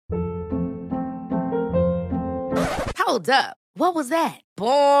Hold up. What was that?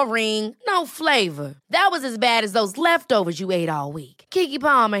 Boring. No flavor. That was as bad as those leftovers you ate all week. Keke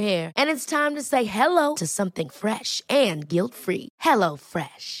Palmer here, and it's time to say hello to something fresh and guilt-free. Hello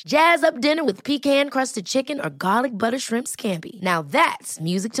Fresh. Jazz up dinner with pecan-crusted chicken or garlic butter shrimp scampi. Now that's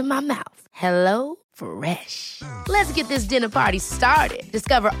music to my mouth. Hello Fresh. Let's get this dinner party started.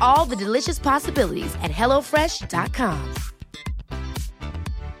 Discover all the delicious possibilities at hellofresh.com.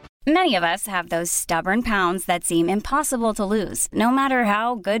 Many of us have those stubborn pounds that seem impossible to lose, no matter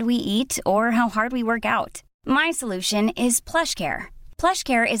how good we eat or how hard we work out. My solution is PlushCare.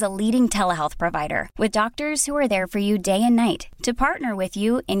 PlushCare is a leading telehealth provider with doctors who are there for you day and night to partner with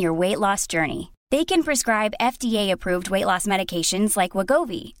you in your weight loss journey. They can prescribe FDA-approved weight loss medications like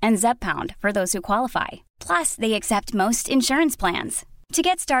Wegovy and Zepbound for those who qualify. Plus, they accept most insurance plans. To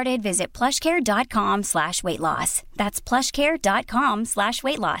get started, visit plushcare.com/weightloss. That's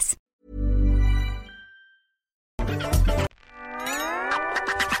plushcare.com/weightloss.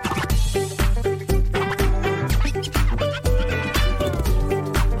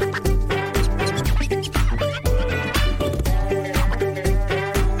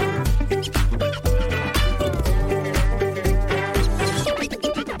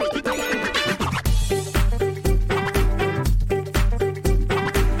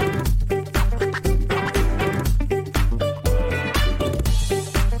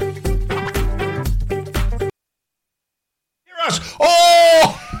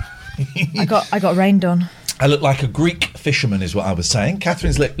 Oh! I got rained on. I look like a Greek fisherman is what I was saying.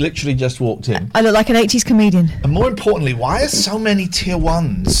 Catherine's literally just walked in. I look like an 80s comedian. And more importantly, why are so many tier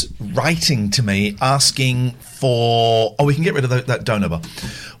ones writing to me asking for... Oh, we can get rid of that donor bar.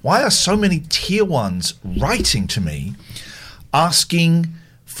 Why are so many tier ones writing to me asking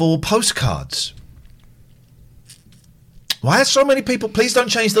for postcards? Why are so many people... Please don't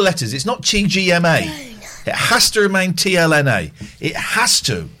change the letters. It's not TGMA. It has to remain TLNA. It has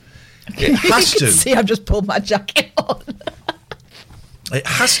to. It has to. See, I've just pulled my jacket on. It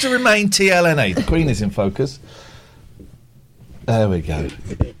has to remain TLNA. The Queen is in focus. There we go.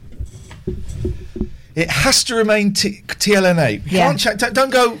 It has to remain TLNA. Yeah. Don't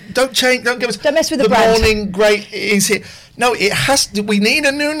change. Don't give us. Don't mess with the brand. Morning great is here. No, it has to. We need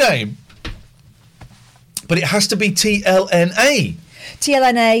a new name, but it has to be TLNA.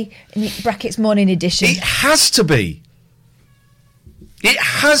 TLNA in brackets morning edition. It has to be. It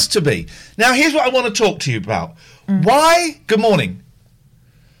has to be. Now, here's what I want to talk to you about. Why? Good morning.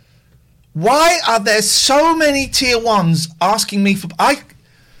 Why are there so many tier ones asking me for...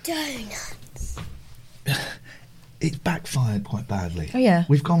 Donuts. It's backfired quite badly. Oh, yeah?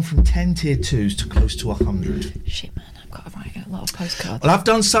 We've gone from 10 tier 2s to close to 100. Shit, man, I've got to write a lot of postcards. Well, I've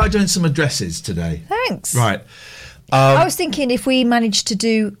started doing some addresses today. Thanks. Right. I was thinking if we managed to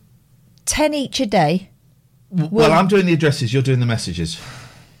do 10 each a day... Well, I'm doing the addresses, you're doing the messages.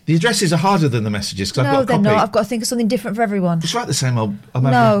 The addresses are harder than the messages because I've got a copy. No, they're not. I've got to think of something different for everyone. It's right the same old...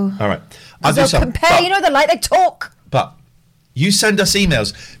 No. All right. They'll compare, you know, they're like, they talk. But you send us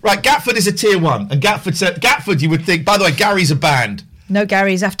emails. Right, Gatford is a tier 1. And Gatford said... Gatford, you would think... By the way, Gary's a band. No,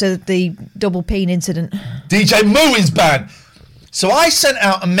 Gary's after the double peen incident. DJ Moo is banned. So I sent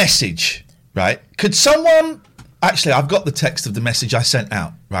out a message, right? Could someone... Actually, I've got the text of the message I sent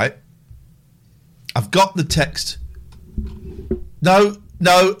out, right? I've got the text. No,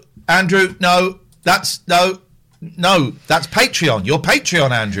 Andrew, no. That's Patreon. Your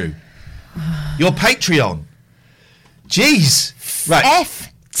Patreon, Andrew. Your Patreon. Jeez. Right.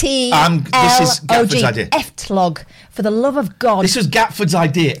 FTLOG. This is Gatford's idea. FTLOG. For the love of God. This was Gatford's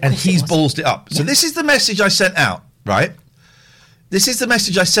idea, and he's ballsed it up. So this is the message I sent out, right? This is the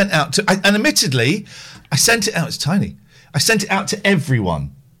message I sent out to... And admittedly, I sent it out... It's tiny. I sent it out to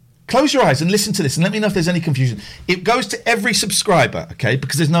everyone. Close your eyes and listen to this and let me know if there's any confusion. It goes to every subscriber, okay?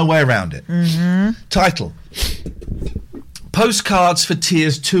 Because there's no way around it. Mm-hmm. Title. Postcards for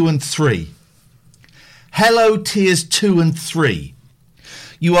tiers 2 and 3. Hello, tiers 2 and 3.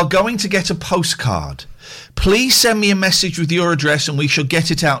 You are going to get a postcard. Please send me a message with your address and we shall get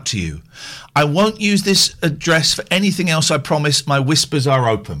it out to you. I won't use this address for anything else, I promise. My whispers are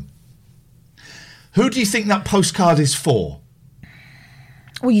open. Who do you think that postcard is for?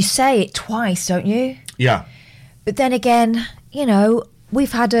 Well, you say it twice, don't you? Yeah. But then again, you know,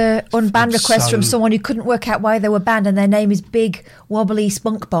 we've had a unban request from someone who couldn't work out why they were banned and their name is Big Wobbly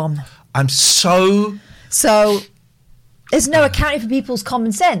Spunk Bomb. I'm so... So there's no accounting for people's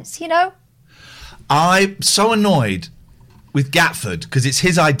common sense, you know? I'm so annoyed with Gatford because it's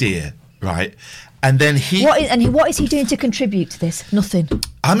his idea, right? And then what is he doing to contribute to this? Nothing.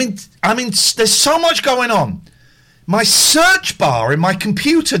 I mean, there's so much going on. my search bar in my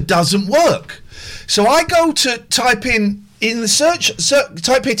computer doesn't work. So I go to type in the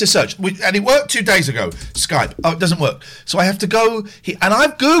type here to search, and it worked 2 days ago, Skype. Oh, it doesn't work. So I have to go here, and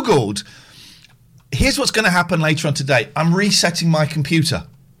I've Googled, here's what's going to happen later on today. I'm resetting my computer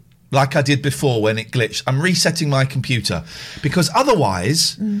like I did before when it glitched. I'm resetting my computer because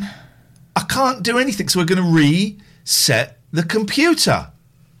otherwise I can't do anything. So we're going to reset the computer.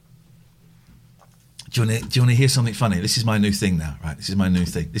 Do you want to hear something funny? This is my new thing now, right? This is my new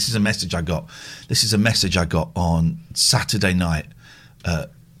thing. This is a message I got. This is a message I got on Saturday night,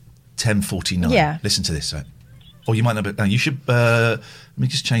 10:49. Yeah. Listen to this, right? Or you might not. No, you should. Let me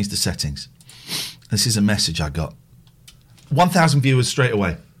just change the settings. This is a message I got. 1,000 viewers straight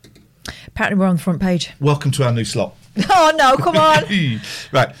away. Apparently, we're on the front page. Welcome to our new slot. Oh no! Come on.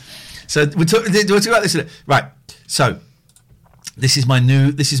 Right. So we'll talk about this. Right. So. This is my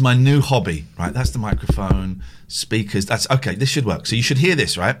new hobby, right? That's the microphone, speakers. That's okay. This should work. So you should hear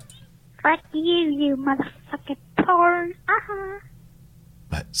this, right? Fuck you motherfucking porn.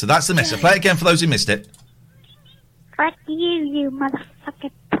 Right. So that's the message. Play it again for those who missed it. Fuck you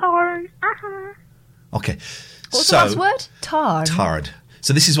motherfucking porn. Okay. What's the last word? Tard.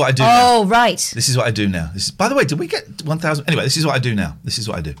 So this is what I do now. Oh, right. This is what I do now. By the way, did we get 1,000? Anyway, this is what I do now. This is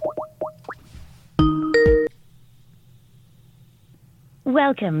what I do.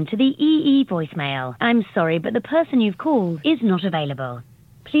 Welcome to the EE voicemail. I'm sorry, but the person you've called is not available.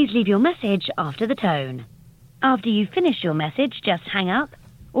 Please leave your message after the tone. After you finish your message, just hang up.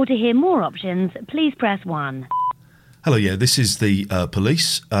 Or to hear more options, please press 1. Hello, yeah, this is the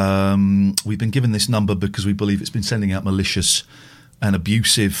police. We've been given this number because we believe it's been sending out malicious and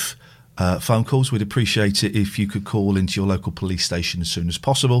abusive phone calls. We'd appreciate it if you could call into your local police station as soon as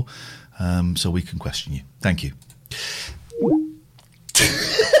possible so we can question you. Thank you.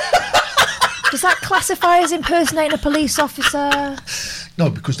 Does that classify as impersonating a police officer? No,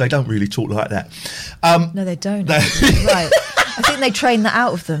 because they don't really talk like that. No, they don't. Right. I think they train that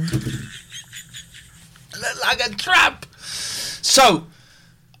out of them. Like a trap. So,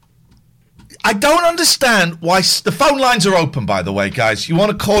 I don't understand why the phone lines are open, by the way, guys. You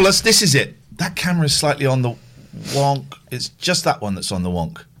want to call us? This is it. That camera is slightly on the wonk. It's just that one that's on the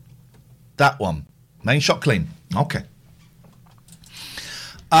wonk. That one. Main shot clean. Okay.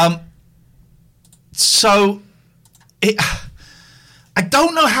 So, I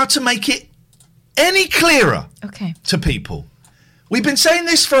don't know how to make it any clearer to people. We've been saying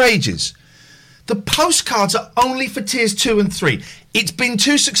this for ages. The postcards are only for tiers 2 and 3. It's been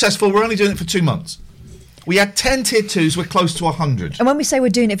too successful. We're only doing it for 2 months. We had 10 tier 2s. We're close to 100. And when we say we're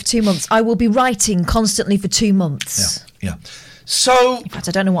doing it for 2 months, I will be writing constantly for 2 months. Yeah. So, in fact,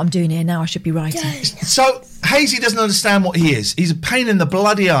 I don't know what I'm doing here now. I should be writing. So, Hazy doesn't understand what he is. He's a pain in the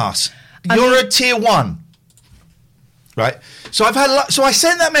bloody arse. You're a tier 1. Right? So I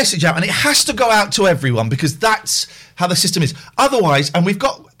sent that message out, and it has to go out to everyone because that's how the system is. Otherwise, and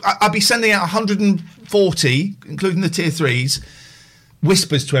I'll be sending out 140, including the tier 3s,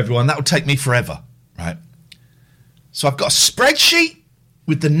 whispers to everyone. That would take me forever, right? So I've got a spreadsheet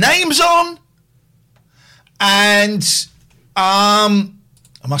with the names on, and I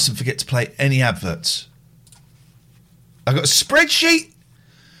mustn't forget to play any adverts. I've got a spreadsheet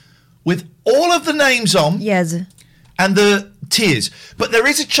with all of the names on. Yes. And the tiers. But there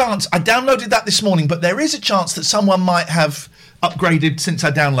is a chance, I downloaded that this morning, but there is a chance that someone might have upgraded since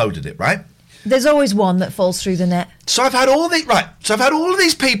I downloaded it, right? There's always one that falls through the net. So I've had all of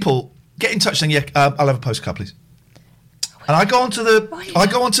these people get in touch saying, yeah, I'll have a postcard, please. And I go onto the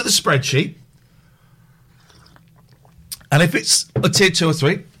spreadsheet. And if it's a tier 2 or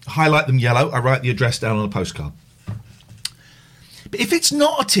 3, highlight them yellow, I write the address down on a postcard. But if it's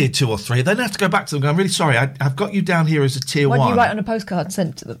not a tier 2 or 3, then I have to go back to them and go, I'm really sorry, I've got you down here as a tier 1. Why do you write on a postcard and send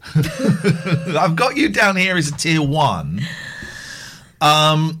it to them? I've got you down here as a tier 1.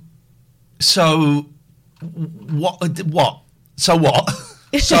 So what? So what?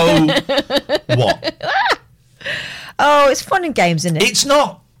 So what? Oh, it's fun and games, isn't it? It's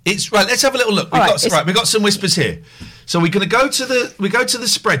not. It's right. Let's have a little look. We've got some whispers here. So we're going to go to the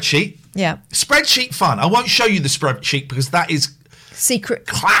spreadsheet. Yeah. Spreadsheet fun. I won't show you the spreadsheet because that is secret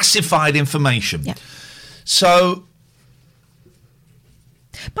classified information. Yeah. So,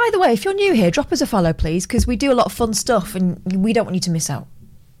 by the way, if you're new here, drop us a follow, please, because we do a lot of fun stuff and we don't want you to miss out.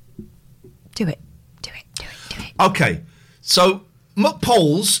 Do it. Okay. So,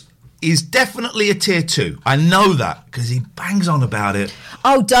 McPaul's is definitely a tier 2. I know that because he bangs on about it.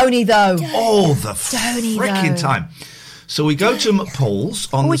 Oh, don't he though? All the freaking time. So we go to McPaul's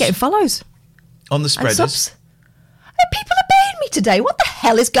on we're getting follows on the spreaders. People are paying me today. What the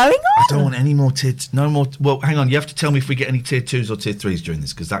hell is going on? I don't want any more tier... No more... Well, hang on. You have to tell me if we get any tier 2s or tier 3s during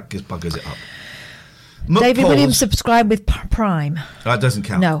this, because that just buggers it up. David Williams subscribed with Prime. That doesn't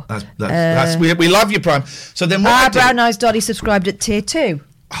count. No. That's we love you, Prime. So then what Brown Eyes Dolly subscribed at tier 2.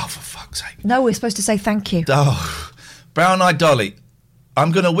 Oh, for fuck's sake. No, we're supposed to say thank you. Oh, Brown Eyed Dolly,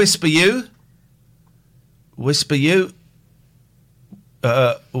 I'm going to whisper you. Whisper you.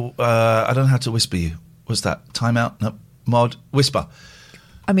 I don't know how to whisper you. What's that? Timeout? No. Mod? Whisper.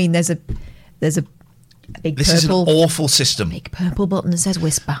 I mean, there's a big This purple... is an awful system. Big purple button that says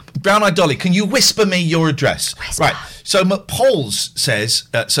whisper. Brown Eyed Dolly, can you whisper me your address? Whisper. Right. So Paul's says,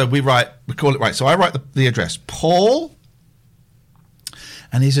 so we call it right. So I write the address. Paul,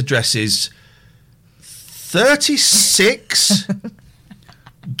 and his address is 36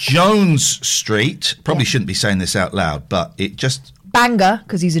 Jones Street. Probably shouldn't be saying this out loud, but it just... Banger,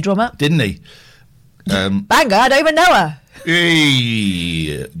 because he's a drummer. Didn't he? Banger, I don't even know her.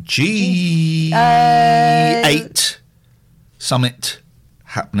 G8 Summit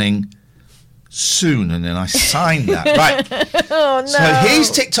happening soon, and then I signed that. Right. Oh, no. So he's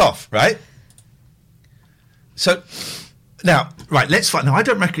ticked off, right? So now, right, let's find. Now I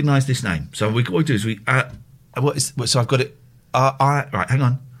don't recognise this name, so what we do is so I've got it. Right, hang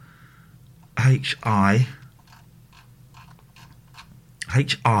on. H-I.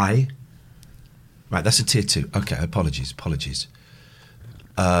 Right, that's a tier 2. Okay, apologies. Right,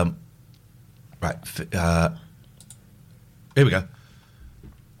 here we go.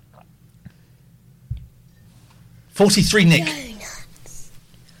 43 Nick.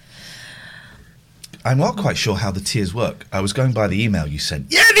 I'm not quite sure how the tiers work. I was going by the email you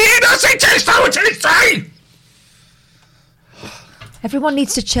sent. Yeah, the email said tier 2 and tier 3! Everyone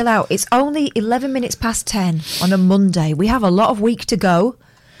needs to chill out. It's only 11 minutes past 10 on a Monday. We have a lot of week to go.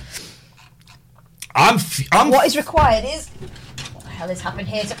 What is required is... What the hell has happened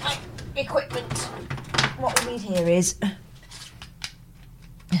here to my equipment? What we need here is...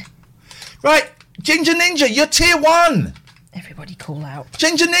 Right, Ginger Ninja, you're tier 1. Everybody call out.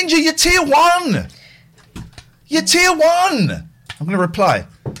 Ginger Ninja, you're tier 1. You're tier 1. I'm going to reply.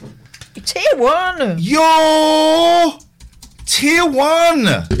 Tier 1. You're tier 1.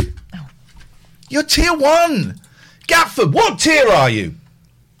 Oh. You're tier 1. Gatford, what tier are you?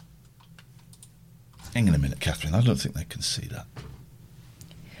 Hang on a minute, Catherine. I don't think they can see that.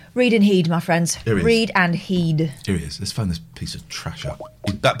 Read and heed, my friends. Here he is. Read and heed. Here he is. Let's phone this piece of trash up.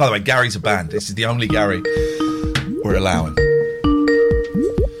 By the way, Gary's a band. This is the only Gary we're allowing.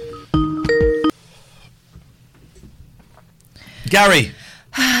 Gary.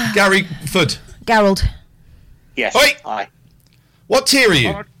 Gary Food. Gerald. Yes. Oi. Hi. What tier are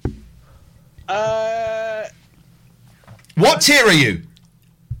you? What tier are you?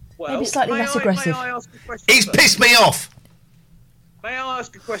 Well, Maybe slightly less aggressive. May I ask a question He's first? pissed me off. May I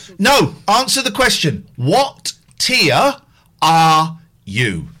ask a question? No, answer the question. What tier are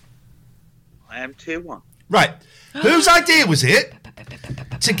you? I am tier 1. Right. Whose idea was it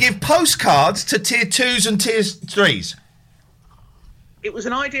to give postcards to tier 2s and tier 3s? It was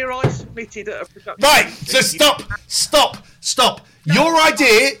an idea I submitted at a production. Right. So stop. Your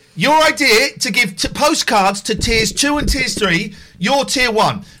idea to give postcards to tiers 2 and tier 3. You're tier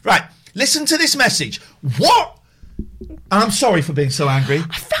 1. Right. Listen to this message. What? And I'm sorry for being so angry.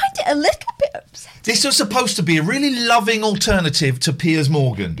 I find it a little bit upsetting. This was supposed to be a really loving alternative to Piers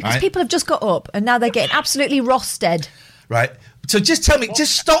Morgan, Because right? people have just got up and now they're getting absolutely Rosted. Right. So just tell me,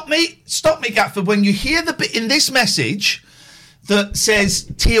 just stop me, Gatford, when you hear the bit in this message that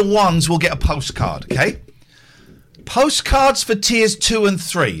says tier 1s will get a postcard, okay? Postcards for tiers 2 and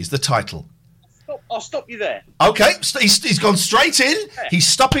 3 is the title. I'll stop you there. Okay, he's gone straight in. He's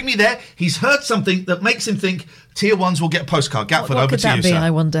stopping me there. He's heard something that makes him think tier 1s will get a postcard. Gatford, What over could to that you, be, sir.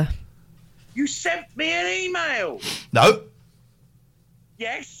 I wonder? You sent me an email. No.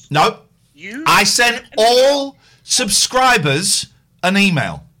 Yes. No. You. I sent all subscribers an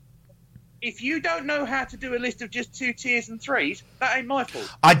email. If you don't know how to do a list of just 2 tiers and 3s, that ain't my fault.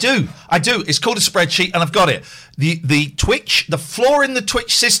 I do. It's called a spreadsheet, and I've got it. The flaw in the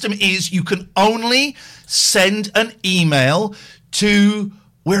Twitch system is you can only send an email to...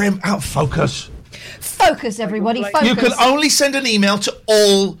 We're out of focus. Focus, everybody, focus. You can only send an email to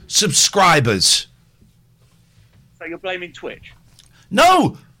all subscribers. So you're blaming Twitch?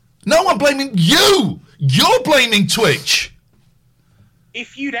 No, I'm blaming you. You're blaming Twitch.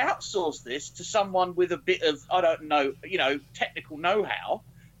 If you'd outsource this to someone with a bit of, I don't know, technical know-how,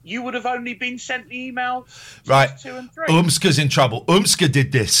 you would have only been sent the email Right. 2 and 3. Umska's in trouble. Umska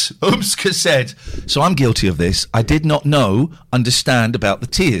did this. Umska said, so I'm guilty of this. I did not understand about the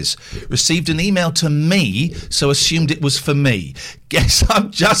tiers. Received an email to me, so assumed it was for me. Guess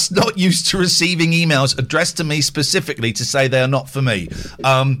I'm just not used to receiving emails addressed to me specifically to say they are not for me.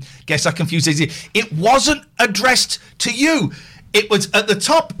 Guess I confused it. It wasn't addressed to you. It was at the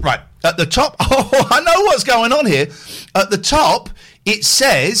top, right, at the top. Oh, I know what's going on here. At the top, it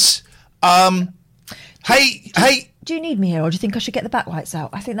says, hey. Do you need me here, or do you think I should get the backlights out?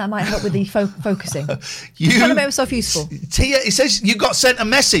 I think that might help with the focusing. You trying to make myself useful. Tia, it says you got sent a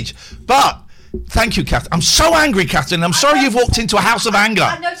message, but thank you, Catherine. I'm so angry, Catherine. I'm sorry you've walked into a house of anger.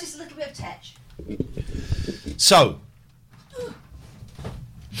 I noticed a little bit of touch. So,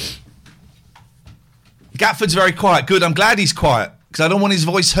 Gatford's very quiet. Good, I'm glad he's quiet, because I don't want his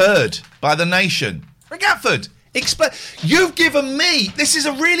voice heard by the nation. Gatford, you've given me, this is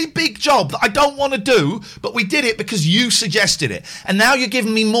a really big job that I don't want to do, but we did it because you suggested it. And now you're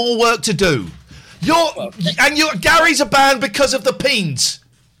giving me more work to do. Gary's a band because of the Peens.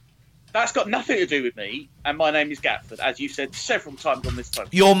 That's got nothing to do with me, and my name is Gatford, as you said several times on this phone.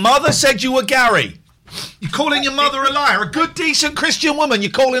 Your mother said you were Gary. You're calling your mother a liar. A good, decent Christian woman,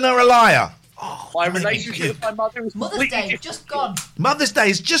 you're calling her a liar. Oh, my relationship with my mother is Mother's Day, different. just gone. Mother's Day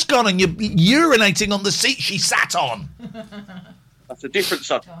is just gone and you're urinating on the seat she sat on. That's a different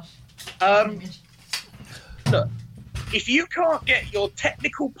subject. Look, if you can't get your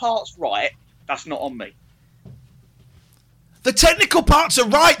technical parts right, that's not on me. The technical parts are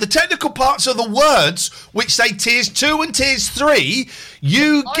right. The technical parts are the words which say tiers 2 and tiers 3.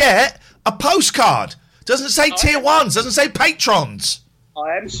 You get a postcard. Doesn't say tier 1s. Doesn't say patrons.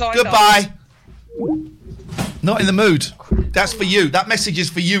 I am signed Goodbye. up. Not in the mood. That's for you. That message is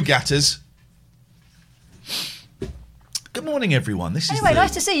for you, Gatters. Good morning, everyone. Anyway,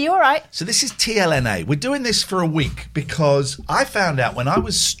 nice to see you. All right. So this is TLNA. We're doing this for a week because I found out when I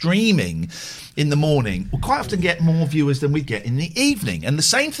was streaming in the morning, we'll quite often get more viewers than we get in the evening. And the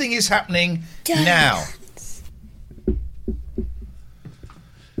same thing is happening now.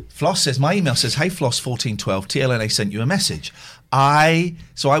 Floss says, my email says, hey, Floss 1412, TLNA sent you a message.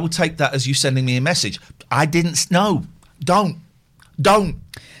 So I will take that as you sending me a message. I didn't know. Don't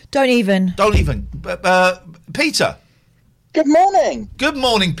even. Peter. Good morning. Good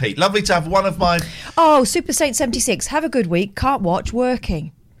morning, Pete. Lovely to have one of my... Oh, Super Saint 76. Have a good week. Can't watch.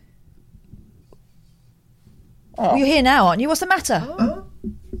 Working. Oh. Well, you're here now, aren't you? What's the matter? Oh.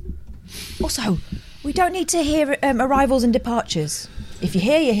 Also, we don't need to hear arrivals and departures. If you're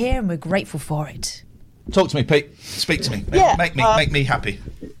here, you're here, and we're grateful for it. Talk to me, Pete. Speak to me. Make me happy.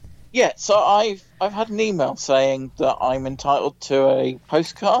 Yeah, so I've had an email saying that I'm entitled to a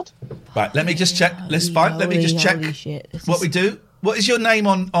postcard. Right, let me just check. Let me just check what we do. What is your name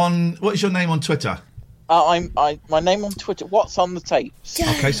on Twitter? My name on Twitter. What's on the tapes?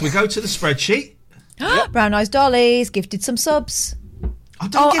 Okay, so we go to the spreadsheet. Yep. Brown Eyes Dollies gifted some subs.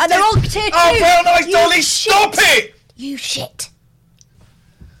 And they're all tier 2. Oh, Brown Eyes Dollies, stop it! You shit.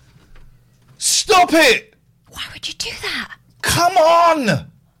 Stop it! Why would you do that? Come on!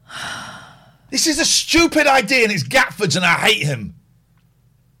 This is a stupid idea and it's Gatford's and I hate him.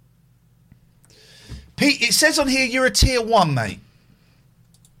 Pete, it says on here you're a tier 1, mate.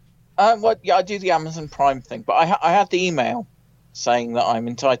 Well, yeah, I do the Amazon Prime thing, but I had the email saying that I'm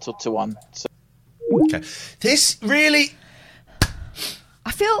entitled to one. So. Okay. This really...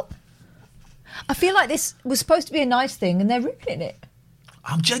 I feel like this was supposed to be a nice thing and they're ruining it.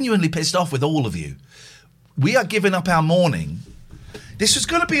 I'm genuinely pissed off with all of you. We are giving up our morning. This was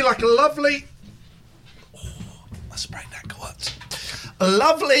going to be like a lovely... let's break that quote. A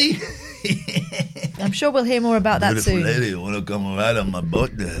lovely... I'm sure we'll hear more about that soon. Beautiful lady, you want to come ride on my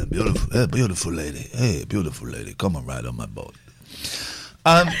boat there? Beautiful lady. Hey, beautiful lady, come and ride on my boat.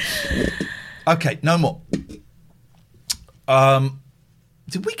 Okay, no more.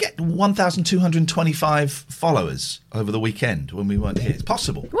 Did we get 1,225 followers over the weekend when we weren't here? It's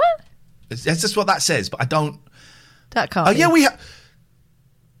possible. What? It's just what that says, but I don't... That can't be. Yeah, we have...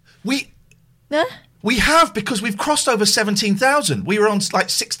 Huh? We have, because we've crossed over 17,000. We were on like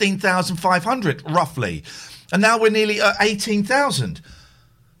 16,500, roughly. And now we're nearly at 18,000.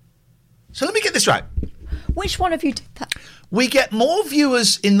 So let me get this right. Which one of you did that? We get more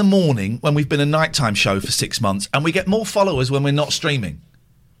viewers in the morning when we've been a nighttime show for 6 months, and we get more followers when we're not streaming.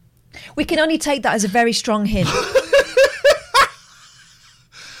 We can only take that as a very strong hint.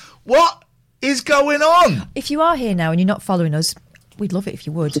 What is going on? If you are here now and you're not following us, we'd love it if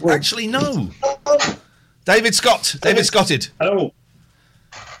you would. Actually, no. David Scotted. Hello.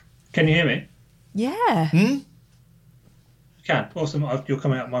 Can you hear me? Yeah. Can can. Awesome. You're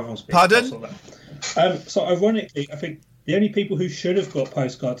coming out of my wrong speaker. Pardon? So ironically, I think the only people who should have got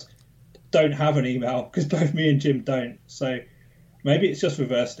postcards don't have an email because both me and Jim don't. So maybe it's just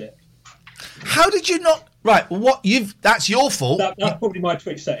reversed it. How did you not? Right. What that's your fault. That's probably my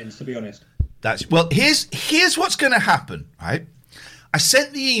Twitch settings, to be honest. Here's what's going to happen. Right. I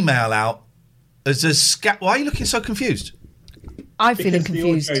sent the email out as a scat. Why are you looking so confused? I'm feeling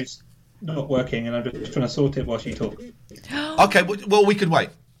confused. The audio's not working, and I'm just trying to sort it whilst you talk. Okay. Well, we could wait.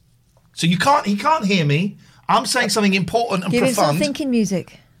 So he can't hear me. I'm saying something important and Give him some profound. thinking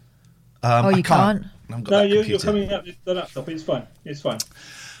music. You I can't. No, you're coming out the laptop. It's fine. It's fine.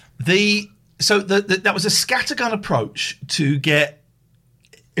 That was a scattergun approach to get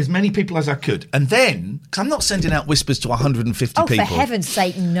as many people as I could. And then, because I'm not sending out whispers to 150 people. Oh, for heaven's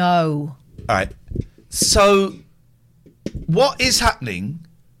sake, no. All right. So what is happening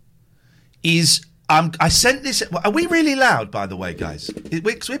is I sent this. Are we really loud, by the way, guys?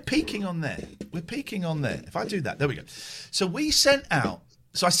 We're peaking on there. We're peaking on there. If I do that, there we go. So I sent out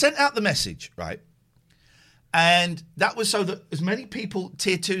the message, right? And that was so that as many people,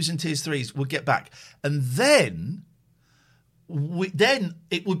 tier 2s and tier 3s, would get back. And then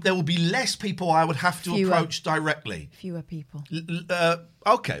there will be less people I would have to approach directly. Fewer people.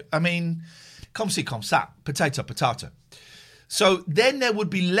 Okay. I mean, comme ci, comme ça. Potato. So then there would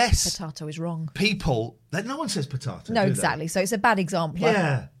be less... Potato is wrong. People... No one says potato. No, exactly. So it's a bad example.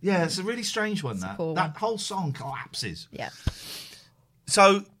 Yeah. It's a really strange one, that. Cool that whole song collapses. Yeah.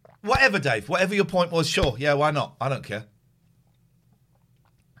 So... Whatever, Dave. Whatever your point was, sure. Yeah, why not? I don't care.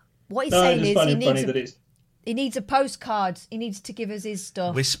 What he's saying is he needs a postcard. He needs to give us his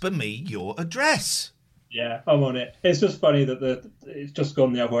stuff. Whisper me your address. Yeah, I'm on it. It's just funny that it's just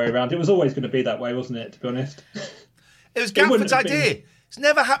gone the other way around. It was always going to be that way, wasn't it, to be honest? It was Gaffer's idea. It's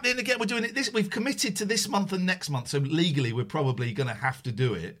never happening again. We're doing it this. We've committed to this month and next month, so legally we're probably going to have to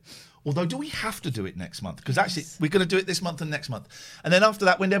do it. Although, do we have to do it next month? Because actually, we're going to do it this month and next month. And then after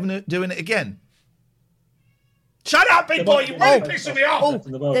that, we're never doing it again. Shut up, big boy! You're really pissing me off!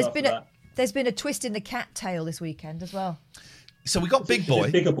 There's been a twist in the cat tail this weekend as well. So we got Big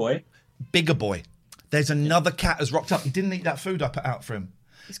Boy. Bigger Boy. Bigger Boy. There's another cat has rocked up. He didn't eat that food I put out for him.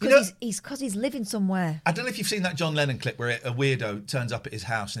 It's because he's living somewhere. I don't know if you've seen that John Lennon clip where a weirdo turns up at his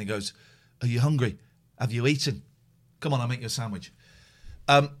house and he goes, "Are you hungry? Have you eaten? Come on, I'll make you a sandwich."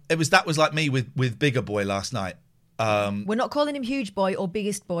 That was like me with Bigger Boy last night. We're not calling him Huge Boy or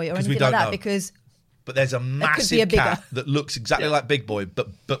Biggest Boy or anything like that because... But there's a massive cat that looks exactly like Big Boy, but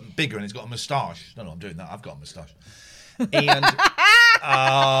bigger, and he's got a moustache. No, I'm doing that. I've got a moustache. And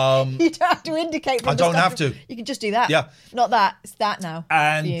you don't have to indicate. I don't have to. You can just do that. Yeah, not that. It's that now.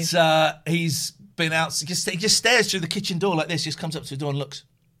 And he's been out. He just stares through the kitchen door like this. Just comes up to the door and looks.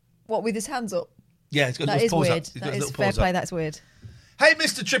 What, with his hands up? Yeah, he's got that his is paws weird. up. That is fair play. That's weird. Hey,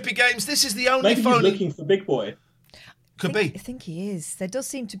 Mr. Trippy Games, this is the only Maybe phone. He's looking for Big Boy. Could be. I think he is. There does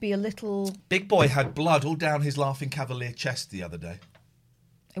seem to be a little... Big Boy had blood all down his Laughing Cavalier chest the other day.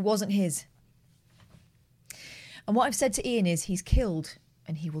 It wasn't his. And what I've said to Ian is he's killed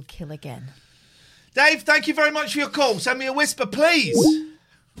and he will kill again. Dave, thank you very much for your call. Send me a whisper, please.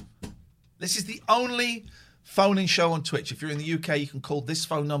 This is the only phone-in show on Twitch. If you're in the UK, you can call this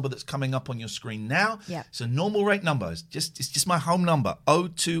phone number that's coming up on your screen now. Yeah. It's a normal rate number. It's just my home number,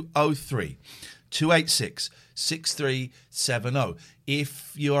 0203 286 6370.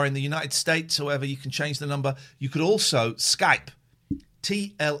 If you are in the United States, however, you can change the number. You could also Skype,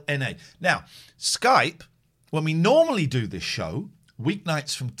 TLNA. Now, Skype, when we normally do this show,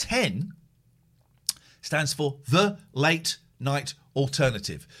 weeknights from 10, stands for The Late Night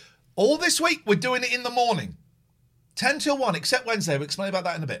Alternative. All this week, we're doing it in the morning. 10 till 1, except Wednesday. We'll explain about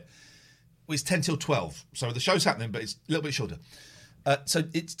that in a bit. It's 10 till 12. So the show's happening, but it's a little bit shorter. So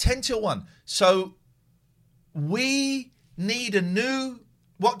it's 10 till 1. So we need a new...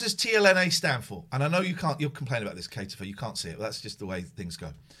 What does TLNA stand for? And I know you can't... You'll complain about this, Caterfer. You can't see it. But that's just the way things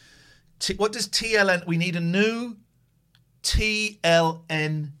go. What does TLN... We need a new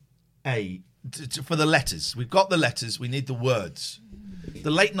TLNA for the letters. We've got the letters. We need the words.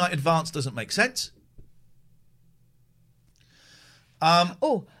 The late night advance doesn't make sense.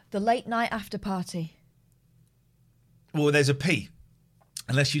 The late night after party. Well, there's a P.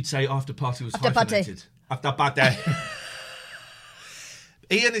 Unless you'd say after party was after hyphenated. After party.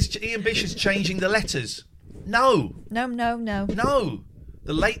 Ian Bish is changing the letters. No. The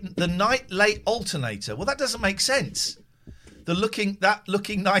night late alternator. Well, that doesn't make sense. Looking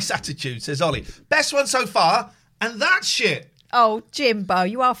nice attitude, says Ollie. Best one so far, and that's shit. Oh, Jimbo,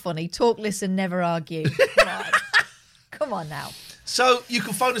 you are funny. Talk, listen, never argue. Come on now. So you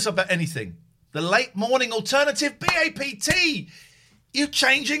can phone us up about anything. The late morning alternative, BAPT. You're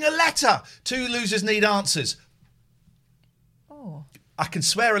changing a letter. 2 losers need answers. Oh. I can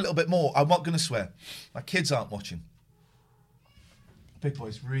swear a little bit more. I'm not going to swear. My kids aren't watching. Big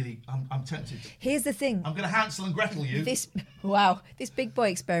Boy's really... I'm tempted. Here's the thing. I'm going to Hansel and Gretel you. This Big Boy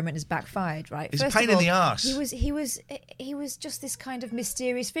experiment has backfired, right? It's a pain in the arse. He was just this kind of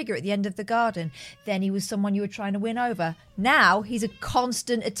mysterious figure at the end of the garden. Then he was someone you were trying to win over. Now he's a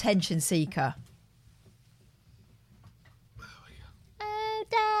constant attention seeker. Oh,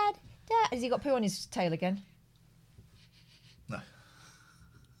 Dad. Has he got poo on his tail again? No.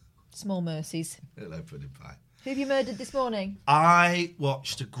 Small mercies. Hello, pudding pie. Who have you murdered this morning? I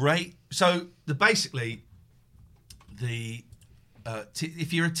watched a great... So, if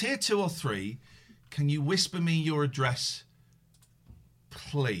you're a tier 2 or 3, can you whisper me your address,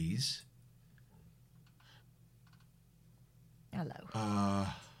 please? Hello.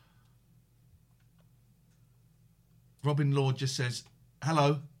 Robin Lord just says,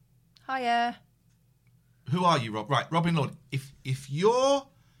 hello. Hiya. Who are you, Rob? Right, Robin Lord, if you're...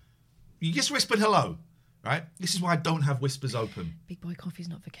 You just whispered hello, right? This is why I don't have whispers open. Big Boy coffee's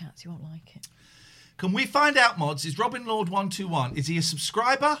not for cats. You won't like it. Can we find out, mods, is Robin Lord 121, is he a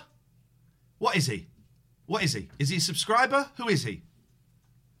subscriber? What is he? What is he? Is he a subscriber? Who is he?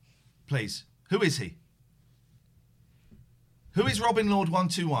 Please. Who is he? Who is Robin Lord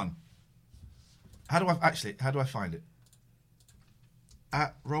 121? How do I find it?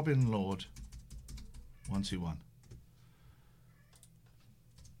 At Robin Lord 121.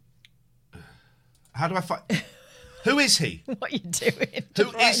 How do I find... Who is he? What are you doing? Who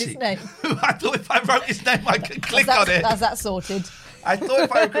is he? His name. I thought if I wrote his name, I could click on it. That's that sorted. I thought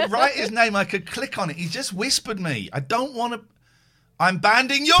if I could write his name, I could click on it. He just whispered me. I don't want to... I'm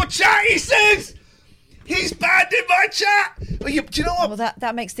banning your chat, he says! He's banned in my chat! Well, do you know what? Well,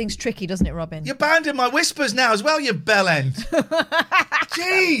 that makes things tricky, doesn't it, Robin? You're banned in my whispers now as well, you bellend.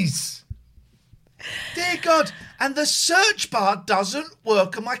 Jeez. Dear God. And the search bar doesn't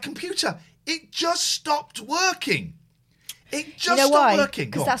work on my computer. It just stopped working. It just stopped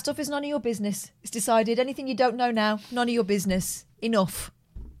working. Because that stuff is none of your business. It's decided. Anything you don't know now, none of your business. Enough.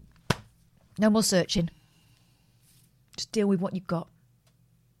 No more searching. Just deal with what you've got.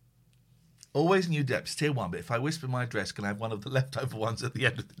 Always new depths, tier 1, but if I whisper my address, can I have one of the leftover ones at the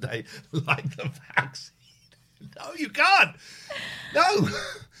end of the day, like the vaccine? No, you can't. No.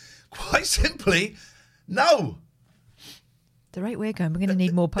 Quite simply, no. The rate we're going, we're going to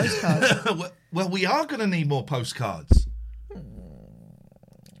need more postcards. Well, we are going to need more postcards.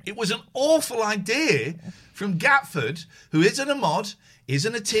 It was an awful idea from Gatford, who isn't a mod,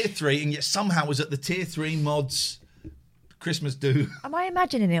 isn't a tier 3, and yet somehow was at the tier 3 mods Christmas do. Am I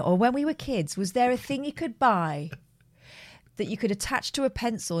imagining it? Or when we were kids, was there a thing you could buy that you could attach to a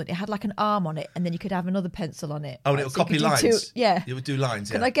pencil and it had like an arm on it, and then you could have another pencil on it? Oh, and it would copy lines. Yeah. It would do lines,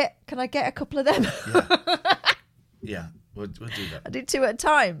 Can I get a couple of them? Yeah, we'll do that. I did 2 at a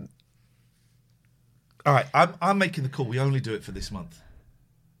time. All right, I'm making the call. We only do it for this month.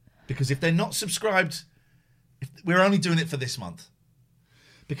 Because if they're not subscribed, we're only doing it for this month.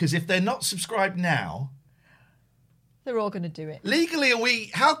 Because if they're not subscribed now... They're all going to do it. Legally,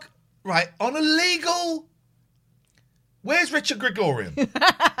 on a legal... Where's Richard Gregorian?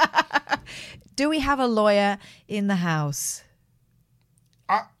 Do we have a lawyer in the house?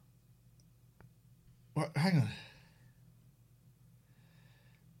 Hang on.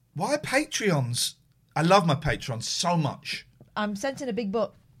 Why Patreons? I love my Patreons so much. I'm sent in a big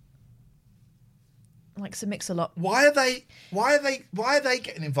book. Like Sir Mix-a-Lot. Why are they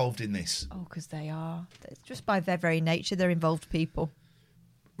getting involved in this? Oh, because they are. Just by their very nature, they're involved people.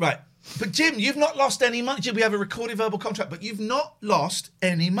 Right. But Jim, you've not lost any money. Jim, we have a recorded verbal contract, but you've not lost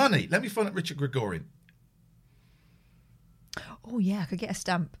any money. Let me phone up Richard Gregorian. Oh, yeah, I could get a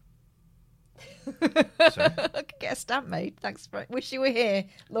stamp. Sorry? I could get a stamp made. Thanks. Wish you were here.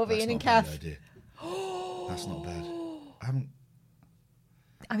 Love That's Ian and not a bad Kath. idea. That's not bad.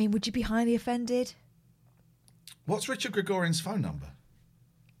 I mean, would you be highly offended? What's Richard Gregorian's phone number?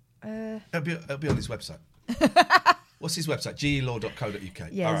 It'll be on his website. What's his website? gelaw.co.uk.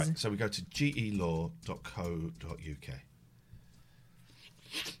 Yes. All right, so we go to gelaw.co.uk.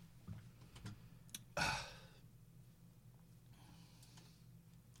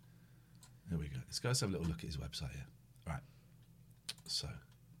 There we go. Let's go have a little look at his website here. All right. So,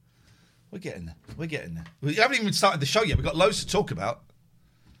 we're getting there. We haven't even started the show yet. We've got loads to talk about.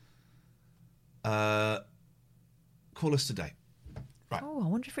 Call us today. Right. Oh, I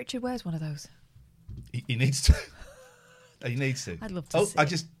wonder if Richard wears one of those. He needs to. He needs to. I'd love to see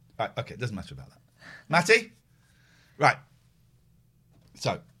it. Right, okay, it doesn't matter about that. Matty? Right.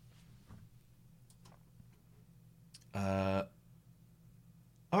 So,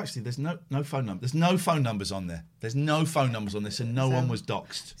 Actually, there's no phone number. There's no phone numbers on there. There's no phone numbers on this, and no one was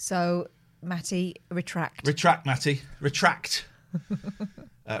doxed. So, Matty, retract. Retract, Matty. Retract.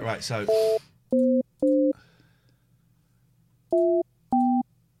 Right, so...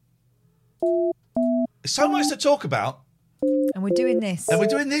 So much to talk about. And we're doing this. And we're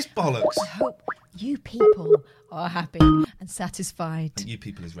doing this bollocks. I hope you people are happy and satisfied. You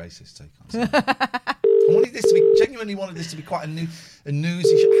people is racist, so you can't say that. Genuinely wanted this to be quite a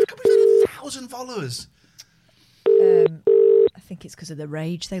newsy show. How come we've had 1,000 followers? I think it's because of the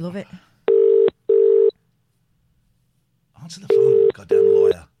rage. They love it. Answer the phone, goddamn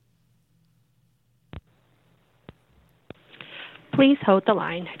lawyer. Please hold the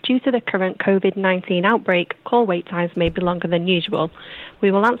line. Due to the current COVID-19 outbreak, call wait times may be longer than usual. We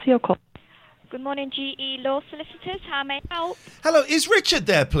will answer your call. Good morning, GE Law Solicitors. How may I help? Hello, is Richard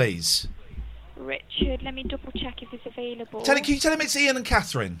there, please? Richard, let me double check if he's available. Can you tell him it's Ian and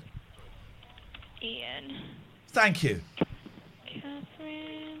Catherine? Ian. Thank you.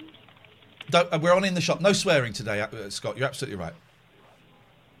 Catherine. We're on In the Shop. No swearing today, Scott. You're absolutely right.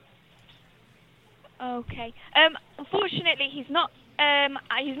 Okay. Unfortunately, he's not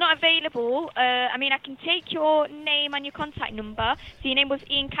available. I mean, I can take your name and your contact number. So your name was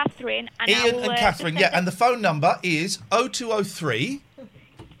Ian Catherine. And Ian and Catherine, yeah. And the phone number is 0203...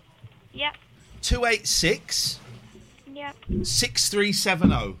 Yep. 286... Yep.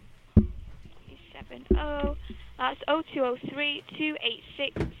 6370. 370. That's 0203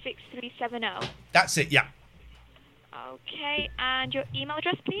 286 6370. That's it, yeah. Okay. And your email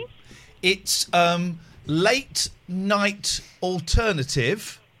address, please? It's late night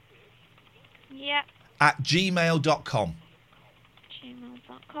alternative Yep. at gmail.com.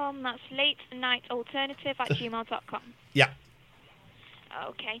 Gmail.com. That's late night alternative at gmail.com. Yeah.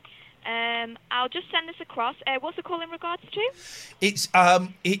 Okay. I'll just send this across. What's the call in regards to? It's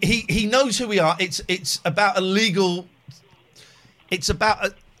he knows who we are. It's about a legal. It's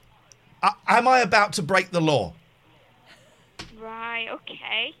about am I about to break the law? Right.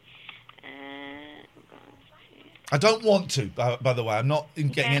 Okay. I don't want to. By the way, I'm not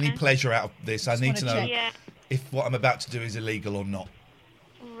getting any pleasure out of this. I need to know if what I'm about to do is illegal or not.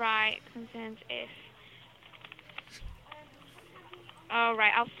 Right. Concerns if. All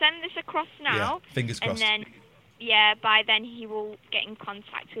right. I'll send this across now. Yeah, fingers crossed. And then, by then he will get in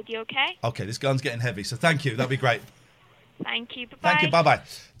contact with you. Okay. Okay. This gun's getting heavy, so thank you. That'd be great. Thank you. Bye. Thank you. Bye bye.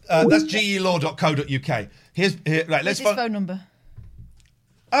 That's gelaw.co.uk. Right. Let's What's his phone number?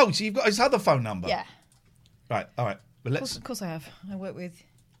 Oh, so you've got his other phone number? Yeah. Right, all right. But let's... Of course I have. I work with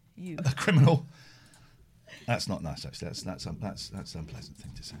you. A criminal. That's not nice, actually. That's an unpleasant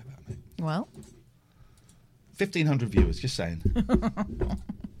thing to say about me. Well? 1,500 viewers, just saying.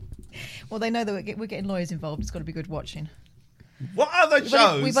 Well, they know that we're getting lawyers involved. It's got to be good watching. What other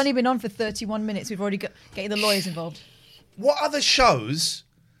shows... We've only been on for 31 minutes. We've already got getting the lawyers involved. What other shows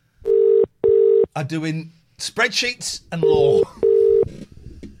are doing spreadsheets and law?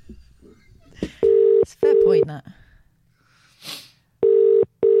 It's a fair point, that.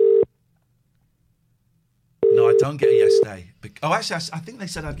 No, I don't get a yes day. Oh, actually, I think they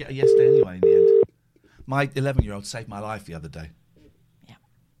said I'd get a yes day anyway in the end. My 11-year-old saved my life the other day. Yeah.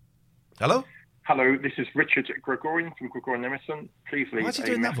 Hello? Hello, this is Richard Gregorian from Gregorian Emerson. Please leave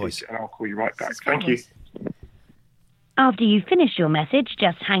a message and I'll call you right back. Thank you. After you've finished your message,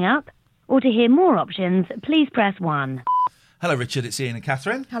 just hang up. Or to hear more options, please press 1. Hello, Richard. It's Ian and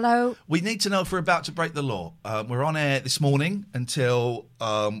Catherine. Hello. We need to know if we're about to break the law. We're on air this morning until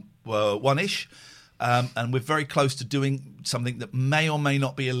 1-ish. And we're very close to doing something that may or may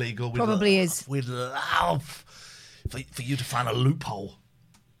not be illegal. Probably is. We'd love for you to find a loophole.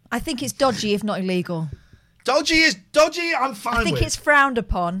 I think it's dodgy, if not illegal. Dodgy is dodgy. I'm fine with. I think it's frowned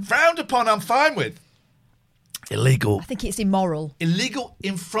upon. Frowned upon. I'm fine with. Illegal. I think it's immoral. Illegal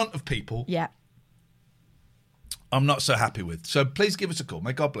in front of people. Yeah. I'm not so happy with. So please give us a call.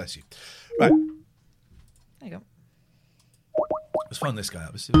 May God bless you. Right. There you go. Let's phone this guy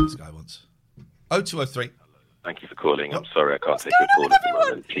up. Let's see what this guy wants. 0203. Thank you for calling. I'm sorry I can't take your call at the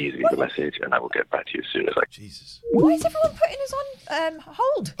moment. Please leave a message and I will get back to you as soon as I can. Jesus. Why is everyone putting us on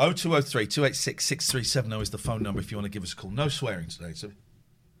hold? 0203 286 6370 is the phone number if you want to give us a call. No swearing today. So,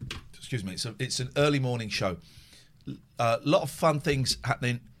 excuse me. It's an early morning show. A lot of fun things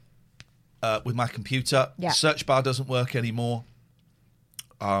happening with my computer. Yeah. Search bar doesn't work anymore.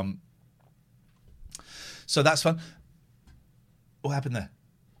 So that's fun. What happened there?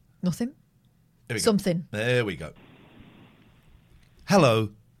 Nothing. There we go. Something. There we go.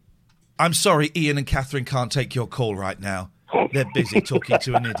 Hello. I'm sorry Ian and Catherine can't take your call right now. They're busy talking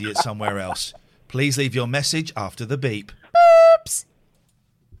to an idiot somewhere else. Please leave your message after the beep. Oops.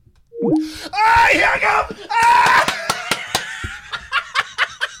 I hung up! Ah!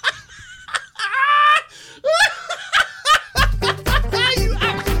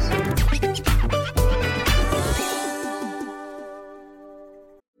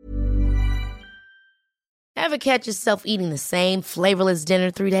 Ever catch yourself eating the same flavorless dinner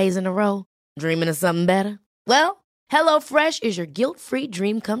 3 days in a row? Dreaming of something better? Well, HelloFresh is your guilt-free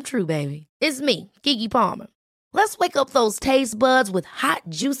dream come true, baby. It's me, Keke Palmer. Let's wake up those taste buds with hot,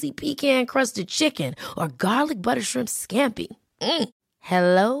 juicy pecan-crusted chicken or garlic butter shrimp scampi.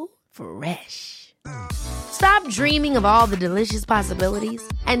 Hello Fresh. Stop dreaming of all the delicious possibilities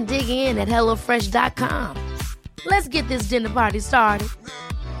and dig in at HelloFresh.com. Let's get this dinner party started.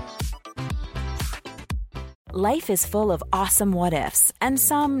 Life is full of awesome what-ifs, and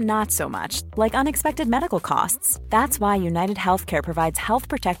some not so much, like unexpected medical costs. That's why United Healthcare provides Health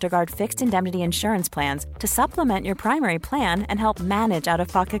Protector Guard fixed indemnity insurance plans to supplement your primary plan and help manage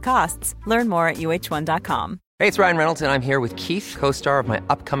out-of-pocket costs. Learn more at UH1.com. Hey, it's Ryan Reynolds, and I'm here with Keith, co-star of my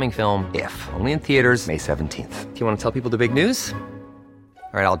upcoming film, If, only in theaters May 17th. Do you want to tell people the big news?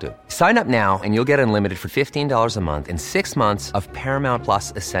 All right, I'll do it. Sign up now and you'll get unlimited for $15 a month and 6 months of Paramount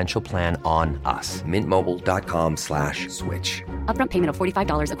Plus Essential Plan on us. MintMobile.com/switch. Upfront payment of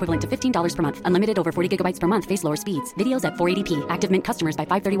 $45 equivalent to $15 per month. Unlimited over 40 gigabytes per month. Face lower speeds. Videos at 480p. Active Mint customers by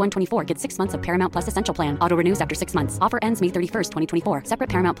 531.24 get 6 months of Paramount Plus Essential Plan. Auto renews after 6 months. Offer ends May 31st, 2024. Separate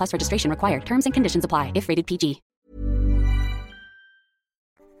Paramount Plus registration required. Terms and conditions apply if rated PG.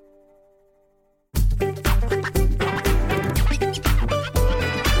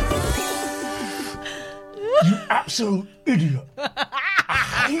 You absolute idiot.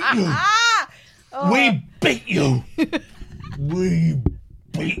 I hate you. Oh. We beat you. We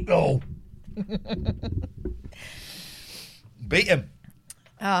beat you. Beat him.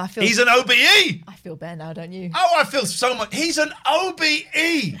 Oh, He's an OBE. I feel better now, don't you? Oh, I feel so much. He's an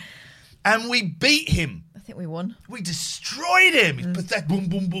OBE. And we beat him. I think we won. We destroyed him. It's pathetic. Boom,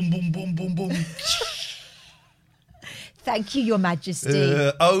 boom, boom, boom, boom, boom, boom. Thank you, Your Majesty.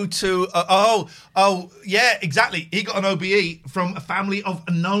 Yeah, exactly. He got an OBE from a family of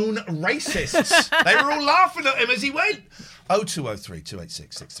known racists. They were all laughing at him as he went. 0203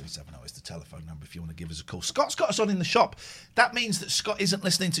 286 6370 is the telephone number if you want to give us a call. Scott's got us on in the shop. That means that Scott isn't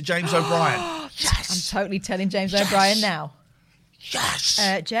listening to James O'Brien. Yes. I'm totally telling James O'Brien now. Yes.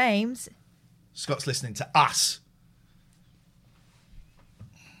 James. Scott's listening to us.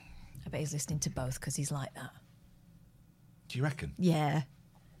 I bet he's listening to both because he's like that. Do you reckon? Yeah.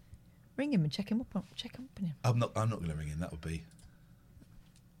 Ring him and check him up on him. I'm not going to ring him. That would be.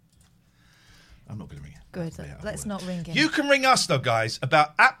 I'm not going to ring him. Good. Let's not ring him. You can ring us though, guys,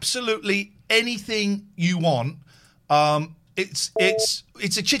 about absolutely anything you want. It's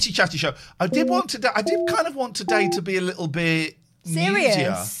a chitty chatty show. I did kind of want today to be a little bit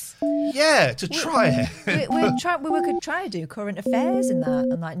serious. Newsier. Yeah, to try it. We could try to do current affairs and that,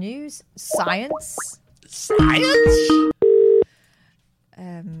 and like news, science. Science?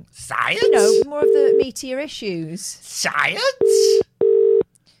 Science? You know, more of the meatier issues. Science?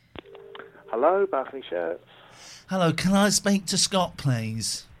 Hello, Baffley Shirts. Hello, can I speak to Scott,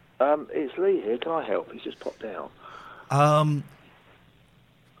 please? It's Lee here. Can I help? He's just popped out.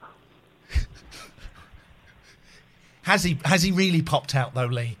 Has he really popped out though,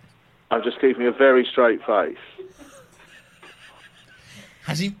 Lee? I'm just keeping a very straight face.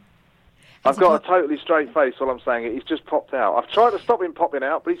 Has he? I've got a totally straight face while I'm saying it. He's just popped out. I've tried to stop him popping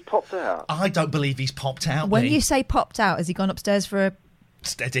out, but he's popped out. I don't believe he's popped out, When Lee. you say popped out, has he gone upstairs for a...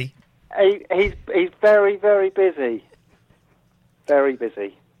 Steady. He's very, very busy. Very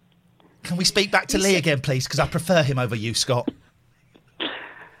busy. Can we speak back to Lee again, please? Because I prefer him over you, Scott.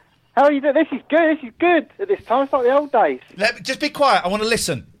 How are you doing? This is good. This is good at this time. It's like the old days. Just be quiet. I want to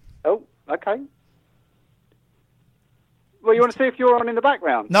listen. Oh, okay. Well, you want to see if you're on in the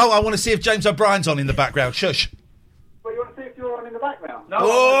background? No, I want to see if James O'Brien's on in the background. Shush. Well, you want to see if you're on in the background? No.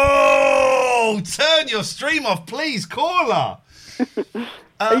 Oh, turn your stream off, please, caller.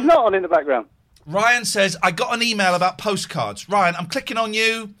 He's not on in the background. Ryan says, I got an email about postcards. Ryan, I'm clicking on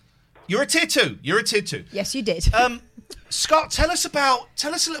you. You're a tier 2. Yes, you did. Scott, tell us a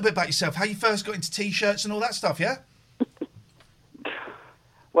little bit about yourself, how you first got into T-shirts and all that stuff, yeah?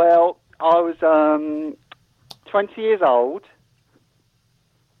 Well, I was 20 years old,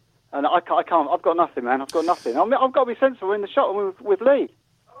 and I can't. I've got nothing, man. I've got nothing. I've got to be sensible in the shot with Lee.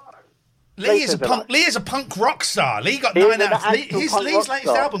 Lee is a punk rock star. Lee got 9 out of 10. Lee's latest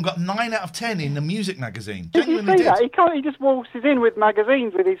album got 9 out of 10 in the music magazine. Did you see that? He just waltzes in with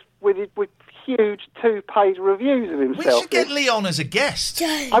magazines with huge 2-page reviews of himself. We should get Lee on as a guest.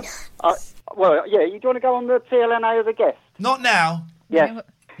 Well, yeah. You do want to go on the TLNA as a guest? Not now. Yes.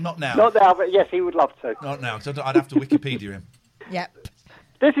 Not now. Not now, but yes, he would love to. Not now, because I'd have to Wikipedia him. Yep.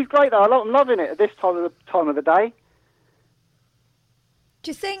 This is great, though. I'm loving it at this time of the day. Do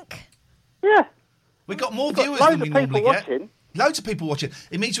you think? Yeah. We've got more We've got viewers loads than we of people normally get. watching. Loads of people watching.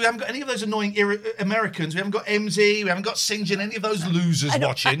 It means we haven't got any of those annoying Americans. We haven't got MZ. We haven't got St. John. Any of those losers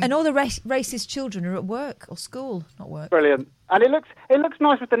watching. And all the racist children are at work or school, not work. Brilliant. And it looks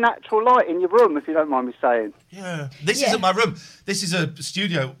nice with the natural light in your room, if you don't mind me saying. Yeah. This isn't my room. This is a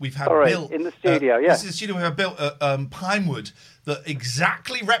studio we've had built. in the studio, yeah. This is a studio we have built at Pinewood that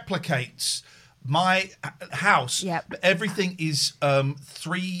exactly replicates my house. Yep. But everything is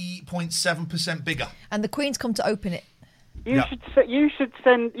 3.7% bigger. And the Queen's come to open it. You should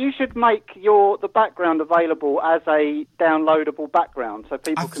make the background available as a downloadable background, so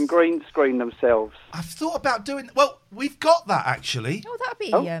people can green screen themselves. I've thought about doing. Well, we've got that actually. Oh, that'd be.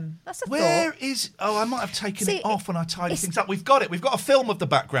 That's a Where thought. is? Oh, I might have taken it off when I tidy things up. We've got it. We've got a film of the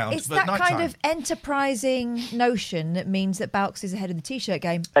background. It's but that nighttime. kind of enterprising notion that means that Balks is ahead of the T-shirt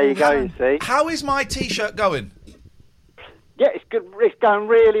game. There you go. You see. How is my T-shirt going? Yeah, it's good. It's going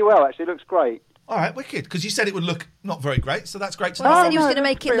really well. Actually, it looks great. All right, wicked. Because you said it would look not very great, so that's great to Well, know. he said he was going to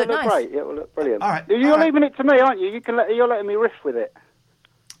make it look nice. Great. It will look brilliant. All right. You're leaving it to me, aren't you? You're letting me riff with it.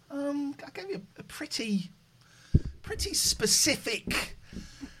 I gave you a pretty specific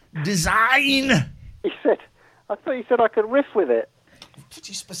design. I thought you said I could riff with it.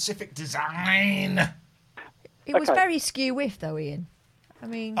 Pretty specific design. It was very skew-whiff, though, Ian. I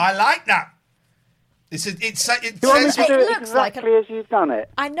mean, I like that. It Do you want me to do it looks exactly as you've done it?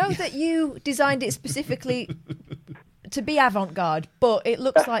 I know that you designed it specifically to be avant-garde, but it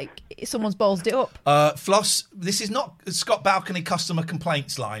looks like someone's ballsed it up. Floss, this is not a Scott Balcony customer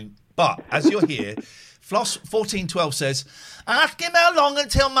complaints line, but as you're here, Floss 1412 says, ask him how long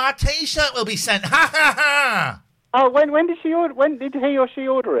until my T-shirt will be sent. Ha ha ha! Oh, when did she order? When did he or she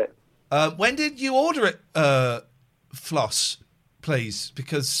order it? When did you order it, Floss? Please,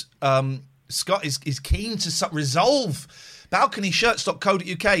 because Scott is keen to resolve.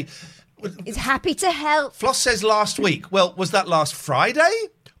 Balconyshirts.co.uk is happy to help. Floss says last week. Well, was that last Friday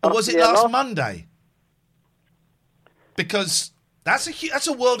or was it last Monday? Because that's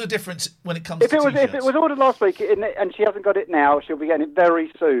a world of difference when it comes to T-shirts. If it was ordered last week and she hasn't got it now, she'll be getting it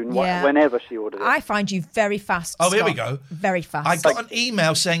very soon. Yeah. Whenever she orders it. I find you very fast. Oh, here we Scott. go. Very fast. I got an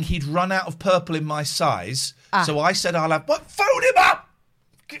email saying he'd run out of purple in my size, so I said I'll have. What? Phone him up.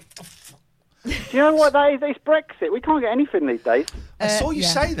 Do you know what that is? It's Brexit. We can't get anything these days. I saw you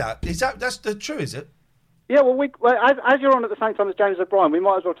say that. That's the true? Is it? Yeah. Well, as you're on at the same time as James O'Brien, we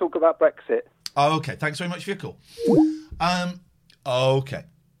might as well talk about Brexit. Oh, okay. Thanks very much for your call. Okay.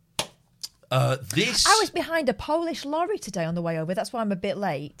 This. I was behind a Polish lorry today on the way over. That's why I'm a bit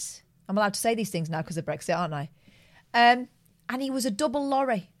late. I'm allowed to say these things now because of Brexit, aren't I? And he was a double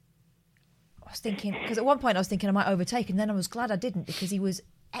lorry. I was thinking, because at one point I was thinking I might overtake, and then I was glad I didn't because he was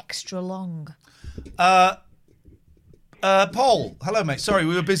extra long. Paul, hello, mate. Sorry,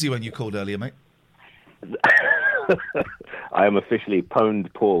 we were busy when you called earlier, mate. I am officially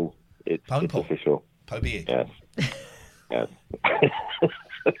Pwned Paul. It's official. Pobie. Yes. Yes.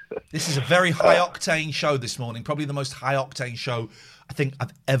 This is a very high-octane show this morning, probably the most high-octane show I think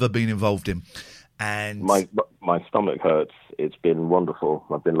I've ever been involved in. And my stomach hurts. It's been wonderful.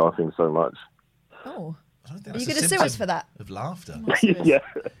 I've been laughing so much. Oh. Are you going to sue us for that? Of laughter. Yeah.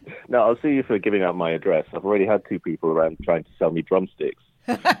 No, I'll sue you for giving out my address. I've already had 2 people around trying to sell me drumsticks.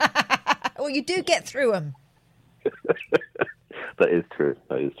 Well, you do get through them. That is true.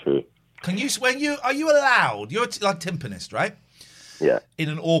 Can you? Are you allowed? You're like timpanist, right? Yeah. In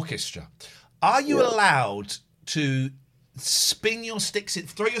an orchestra, are you allowed to spin your sticks?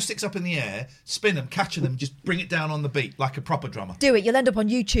 Throw your sticks up in the air, spin them, catch them, just bring it down on the beat like a proper drummer. Do it. You'll end up on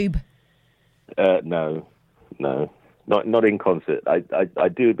YouTube. No, not in concert. I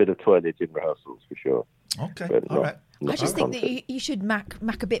do a bit of twirlage in rehearsals for sure. Okay, all right. I just think that you should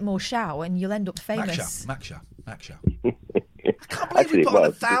mack a bit more show, and you'll end up famous. Maksha. I can't believe we've got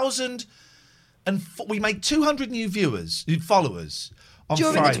 1,000 and we made 200 new followers on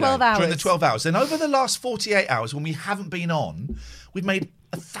during Friday, the 12 hours. During the 12 hours. Then over the last 48 hours, when we haven't been on, we've made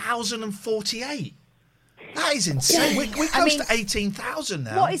 1,048. That is insane. We're close to 18,000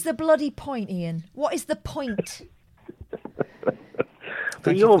 now. What is the bloody point, Ian? What is the point?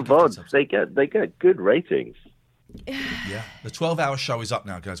 For your VODs, they get good ratings. Yeah, the 12-hour show is up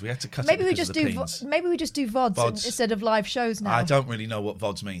now, guys. We had to cut Maybe it we because just of the do pins. maybe we just do VODs instead of live shows now. I don't really know what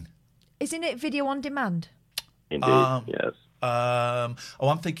VODs mean. Isn't it video on demand? Indeed, yes. I'm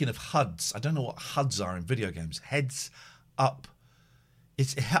thinking of HUDs. I don't know what HUDs are in video games. Heads up.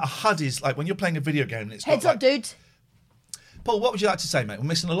 A HUD is like when you're playing a video game. And it's Heads got up, dude. Paul, what would you like to say, mate? We're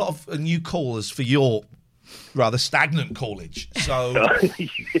missing a lot of new callers for your rather stagnant callage. So,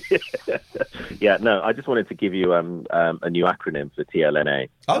 yeah, no, I just wanted to give you a new acronym for TLNA.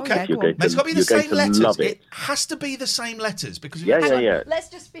 Okay, You're going to- it's got to be the you're going same to letters. love It it. has to be the same letters because Yeah. Let's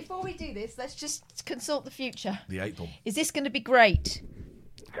just, before we do this, let's just consult the future. The 8 ball. Is this going to be great?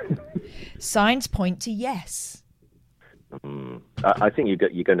 Signs point to yes. I think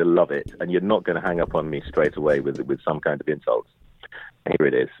you're going to love it, and you're not going to hang up on me straight away with some kind of insult. Here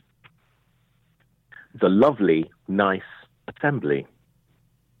it is. The lovely, nice assembly.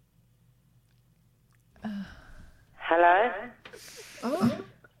 Hello? Oh,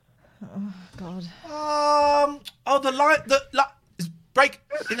 God. The light is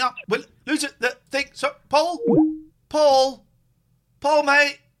breaking up. We'll lose it. The thing. So, Paul,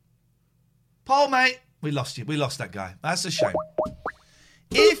 mate. We lost you. We lost that guy. That's a shame.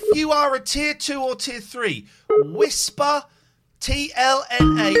 If you are a tier 2 or tier 3, whisper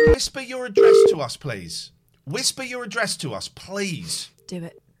TLNA. Whisper your address to us, please. Whisper your address to us, please. Do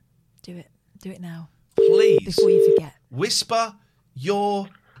it. Do it now. Please. Before you forget. Whisper your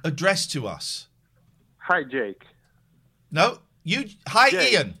address to us. Hi, Jake. No, you. Hi,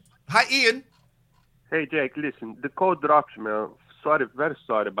 Jake. Ian. Hi, Ian. Hey, Jake, listen, the call dropped, man. Sorry, very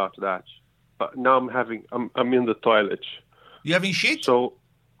sorry about that. But now I'm in the toilet. You having shit? So,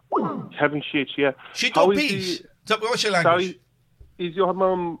 having shit, yeah. Shit How or is peas? What's your How language? is your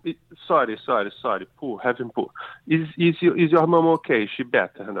mom? Sorry. Poo, having poo. Is your mom okay? Is she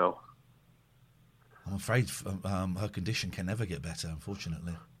better now? I'm afraid her condition can never get better,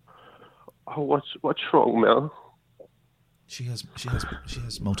 unfortunately. Oh, what's wrong, Mel? She has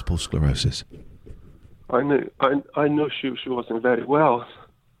multiple sclerosis. I know she wasn't very well.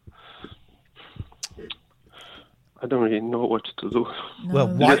 I don't really know what to do. No. Well,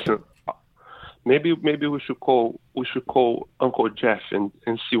 why? Listen, maybe we should call Uncle Jeff and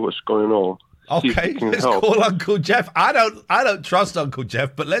see what's going on. See if Okay, he can let's help. call Uncle Jeff. I don't trust Uncle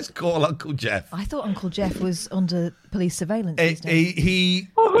Jeff, but let's call Uncle Jeff. I thought Uncle Jeff was under police surveillance. Oh,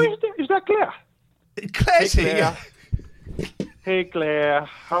 who is that? Is that Claire? Claire's Hey, here. Claire. Hey, Claire.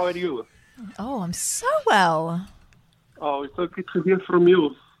 How are you? Oh, I'm so well. Oh, it's so good to hear from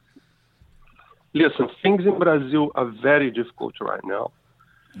you. Listen, things in Brazil are very difficult right now.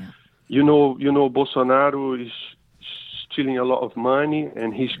 Yeah. You know, Bolsonaro is stealing a lot of money,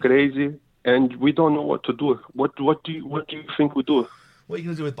 and he's crazy, and we don't know what to do. What do you think we do? What are you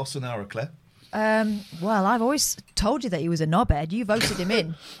going to do with Bolsonaro, Claire? Well, I've always told you that he was a knobhead. You voted him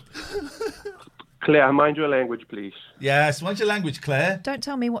in. Claire, mind your language, please. Yes, mind your language, Claire. Don't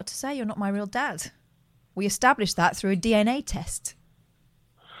tell me what to say. You're not my real dad. We established that through a DNA test.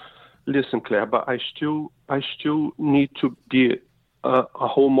 Listen, Claire, but I still need to be a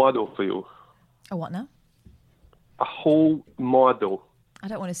whole model for you. A what now? A whole model. I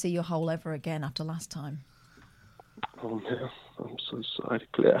don't want to see your hole ever again after last time. Oh man, I'm so sorry,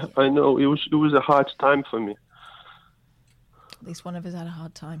 Claire. I know it was a hard time for me. At least one of us had a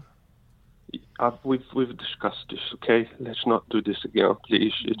hard time. We've discussed this, okay? Let's not do this again,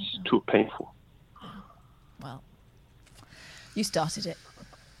 please. It's too painful. Well, you started it.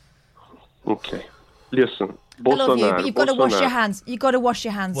 Okay. Listen, I love you, Bolsonaro. but you've got to wash your hands. You've got to wash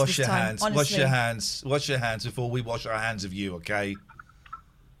your hands Wash this your time. hands. Honestly. Wash your hands. Wash your hands before we wash our hands of you, okay?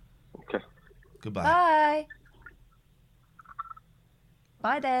 Okay. Goodbye. Bye.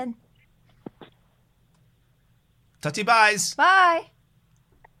 Bye then. Tutty buys. Bye.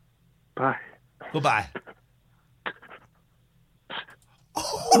 Bye. Goodbye.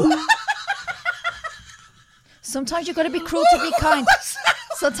 Sometimes you've got to be cruel to be kind.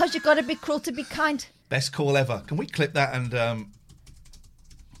 Sometimes you've got to be cruel to be kind. Best call ever. Can we clip that and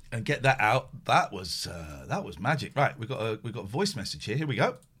get that out? That was magic. Right, we've got a voice message here. Here we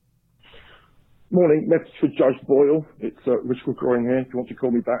go. Morning, message for Judge Boyle. It's Richard Gregorian here. If you want to call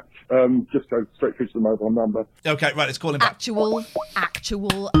me back, just go straight through to the mobile number. Okay, right, let's call him back. Actual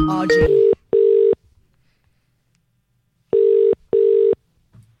RG.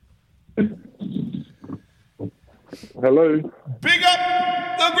 Hello. Big up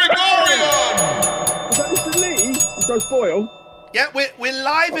the Gregorian! Is that Mr. Lee? Judge Boyle? Yeah, we're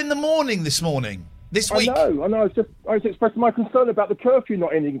live in the morning this morning. This week. I know. I was expressing my concern about the curfew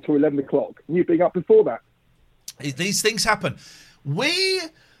not ending until 11 o'clock, and you being up before that. These things happen. We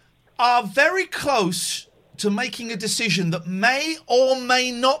are very close to making a decision that may or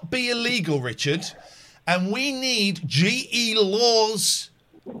may not be illegal, Richard, and we need GE Law's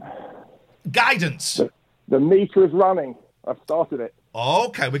guidance. The meter is running. I've started it.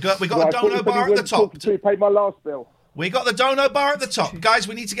 Okay, we got Well, a I thought you dono said bar you at the wouldn't top. talk until you paid my last bill. We got the dono bar at the top. Guys,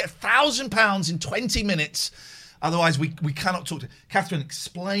 we need to get £1,000 in 20 minutes. Otherwise, we cannot talk to... Catherine,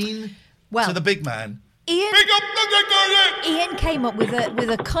 explain to the big man. Ian came up with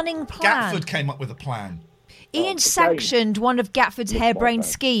a cunning plan. Gatford came up with a plan. Ian sanctioned one of Gatford's harebrained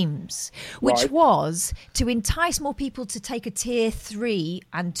schemes, which was to entice more people to take a tier 3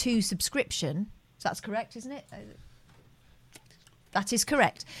 and 2 subscription. So that's correct, isn't it? That is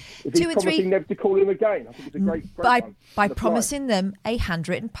correct. Is he promising never to call him again? I think it's a great one. By promising them a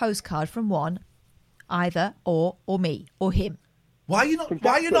handwritten postcard from one, either or me or him. Why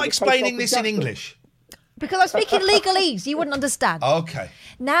are you not explaining this in English? Because I'm speaking legalese. You wouldn't understand. Okay.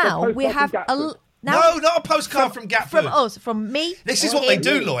 Now we have no, not a postcard from Gatford. From us, from me. This is what they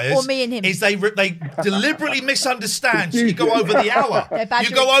do, lawyers. Or me and him. Is they deliberately misunderstand. So you go over the hour.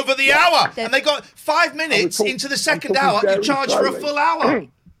 You go over the hour, and they got 5 minutes into the second hour. You charge for a full hour.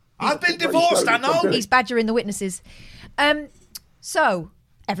 I've been divorced. I know. He's badgering the witnesses. So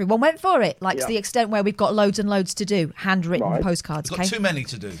everyone went for it, to the extent where we've got loads and loads to do, handwritten postcards. We've got too many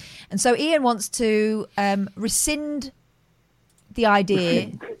to do. And so Ian wants to rescind the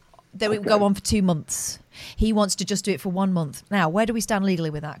idea that it would go on for 2 months. He wants to just do it for 1 month. Now, where do we stand legally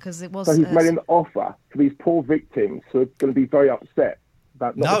with that? Because it was... So he's made an offer to these poor victims who are going to be very upset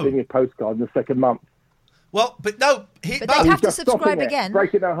about not getting a postcard in the second month. Well, but no... But they'd have to subscribe again.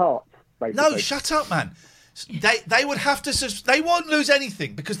 Breaking their hearts, basically. No, shut up, man. They would have to... They won't lose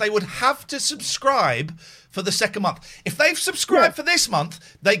anything because they would have to subscribe for the second month. If they've subscribed for this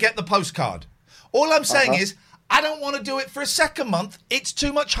month, they get the postcard. All I'm saying is... I don't want to do it for a second month. It's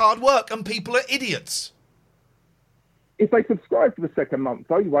too much hard work and people are idiots. If they subscribe for the second month,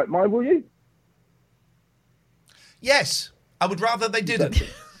 though, you won't mind, will you? Yes. I would rather they didn't.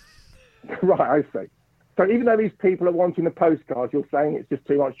 Right, I see. So even though these people are wanting the postcards, you're saying it's just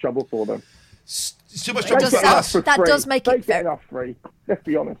too much trouble for them? It's too much trouble for us. That does make it... They get enough free. Let's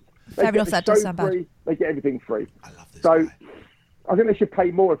be honest. Fair enough, that does sound bad. They get everything free. I love this guy. I think they should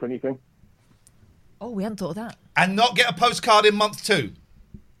pay more, if anything. Oh, we hadn't thought of that. And not get a postcard in month 2.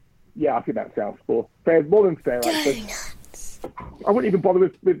 Yeah, I think that sounds fair. More than fair, actually. I wouldn't even bother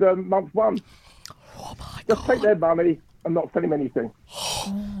with month 1. Oh, my God. Just take their money and not sell him anything.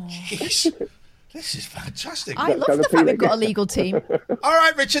 Jeez. This is fantastic. I love the fact we've got a legal team. All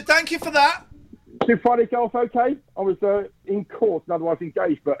right, Richard, thank you for that. Did Friday go off okay? I was in court and otherwise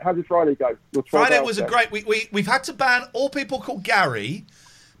engaged, but how did Friday go? Friday was a great... We've had to ban all people called Gary...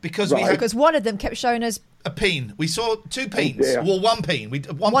 Because one of them kept showing us a peen. We saw 2 peens. Well, 1 peen.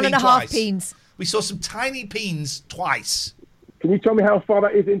 One and a half peens. We saw some tiny peens twice. Can you tell me how far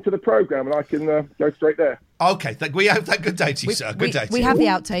that is into the programme and I can go straight there? Okay, we have that. Good day to you, sir. Good day to you. We have the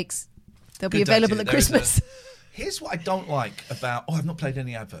outtakes. They'll be available at Christmas. Here's what I don't like about... I've not played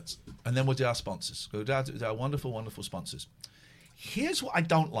any adverts. And then we'll do our sponsors. We'll do our wonderful, wonderful sponsors. Here's what I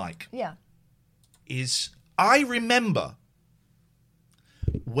don't like. Yeah. Is I remember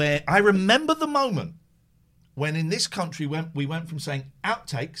the moment when in this country we went from saying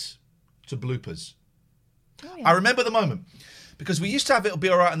outtakes to bloopers. Oh, yeah. I remember the moment because we used to have It'll Be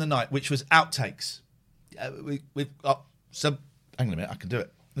All Right in the Night, which was outtakes. We've got some... Hang on a minute, I can do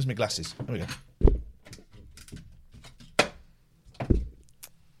it. There's my glasses. Here we go.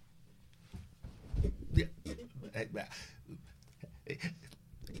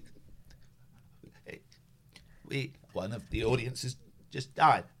 One of the audiences just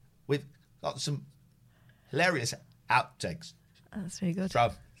died. We've got some hilarious outtakes. That's very good.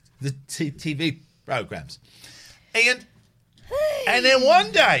 From the TV programs. And then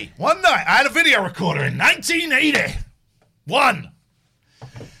one night, I had a video recorder in 1981.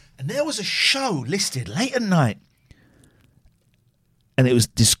 And there was a show listed late at night. And it was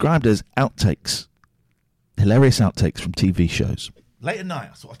described as outtakes. Hilarious outtakes from TV shows. Late at night,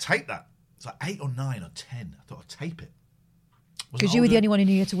 I thought I'd tape that. It's like 8 or 9 or 10. I thought I'd tape it. Because you were the only one who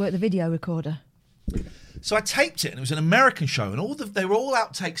knew how to work the video recorder. So I taped it, and it was an American show, and they were all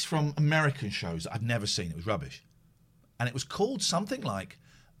outtakes from American shows that I'd never seen. It was rubbish. And it was called something like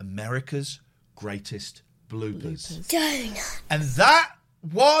America's Greatest Bloopers. And that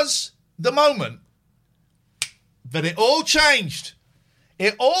was the moment that it all changed.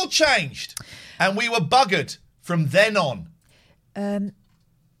 It all changed. And we were buggered from then on.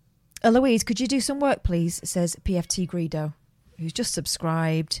 Eloise, could you do some work, please? Says PFT Greedo, who's just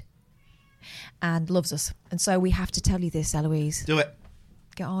subscribed and loves us. And so we have to tell you this, Eloise. Do it.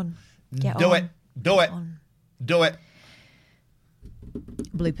 Get on. Do it. Do it.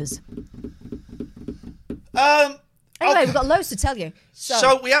 Bloopers. Anyway, okay. We've got loads to tell you.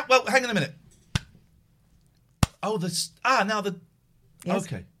 So we have... Well, hang on a minute. Oh, now the... Yes.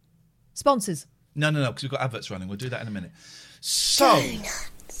 Okay. Sponsors. No, because we've got adverts running. We'll do that in a minute. So,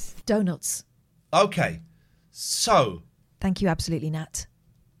 Donuts. okay. So, Thank you, absolutely, Nat.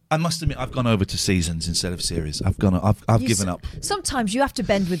 I must admit, I've gone over to seasons instead of series. I've given up. Sometimes you have to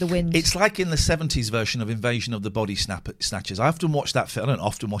bend with the wind. It's like in the 70s version of Invasion of the Body Snatchers. I often watch that film. I don't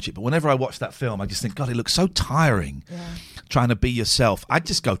often watch it, but whenever I watch that film, I just think, God, it looks so tiring. Yeah. Trying to be yourself. I'd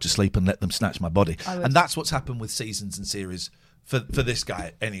just go to sleep and let them snatch my body. I would. And that's what's happened with seasons and series for this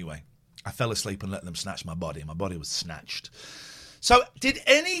guy anyway. I fell asleep and let them snatch my body, and my body was snatched. So, did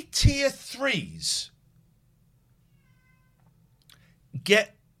any tier 3s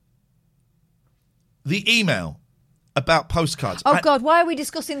get the email about postcards? Oh, God, why are we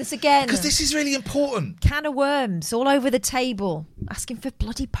discussing this again? Because this is really important. Can of worms all over the table, asking for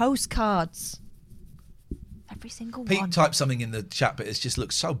bloody postcards. Every single Pete one. typed something in the chat, but it just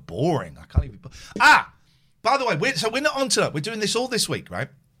looks so boring. I can't even... By the way, we're not on to that. We're doing this all this week, right?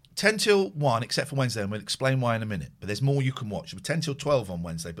 10 till 1, except for Wednesday, and we'll explain why in a minute. But there's more you can watch. We're 10 till 12 on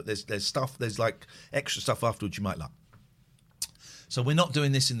Wednesday, but there's stuff, there's like extra stuff afterwards you might like. So we're not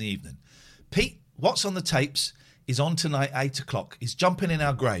doing this in the evening. Pete, What's on the Tapes is on tonight, 8 o'clock. He's jumping in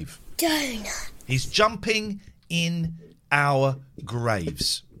our grave. Donut. He's jumping in our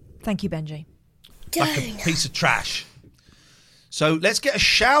graves. Thank you, Benji. Like a piece of trash. So let's get a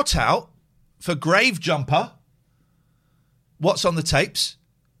shout out for Grave Jumper. What's on the Tapes?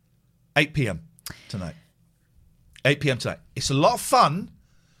 8 p.m. tonight. 8 p.m. tonight. It's a lot of fun,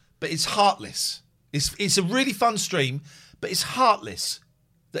 but it's heartless. It's a really fun stream, but it's heartless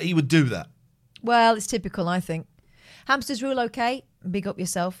that he would do that. Well, it's typical, I think. Hamsters Rule okay. Big up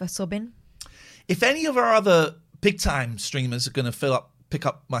yourself for subbing. If any of our other big-time streamers are going to pick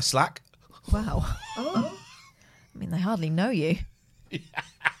up my slack... Wow. Oh. I mean, they hardly know you.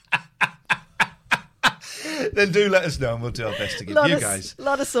 Then do let us know and we'll do our best to give you guys a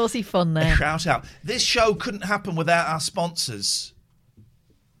lot of saucy fun there. a shout out. This show couldn't happen without our sponsors.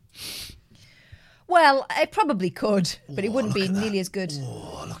 Well, it probably could, but it wouldn't be nearly as good.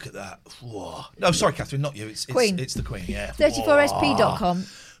 Oh, look at that. Whoa. No, sorry, Catherine, not you. It's Queen. It's the Queen, yeah. 34sp.com.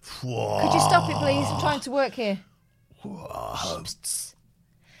 Whoa. Could you stop it, please? I'm trying to work here.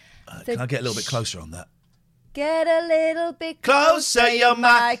 Can I get a little bit closer on that? Get a little bit Closer, you're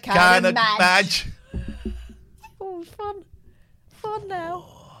my kind of match. Oh, fun. Fun now.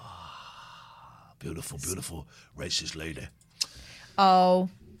 Beautiful, beautiful racist lady. Oh.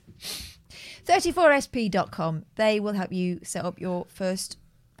 34sp.com. They will help you set up your first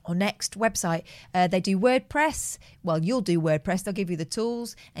or next website. They do WordPress. Well, you'll do WordPress. They'll give you the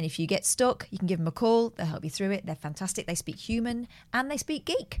tools. And if you get stuck, you can give them a call. They'll help you through it. They're fantastic. They speak human and they speak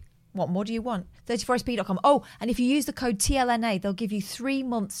geek. What more do you want? 34sp.com. Oh, and if you use the code TLNA, they'll give you 3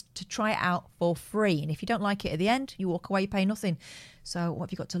 months to try it out for free. And if you don't like it at the end, you walk away, you pay nothing. So what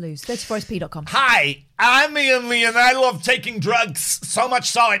have you got to lose? 34sp.com. Hi, I'm Ian Lee and I love taking drugs. So much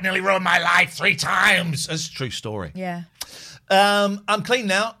so it nearly ruined my life 3 times. That's a true story. Yeah. I'm clean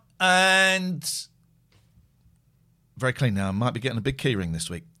now and very clean now. I might be getting a big key ring this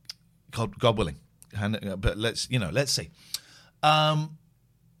week. God willing. But let's see.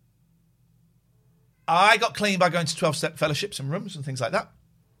 I got clean by going to 12-step fellowships and rooms and things like that.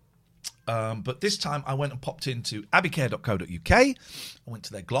 But this time I went and popped into abbeycare.co.uk. I went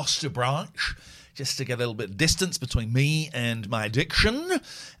to their Gloucester branch just to get a little bit of distance between me and my addiction.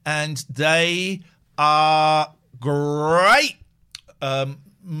 And they are great.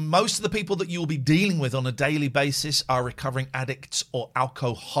 Most of the people that you will be dealing with on a daily basis are recovering addicts or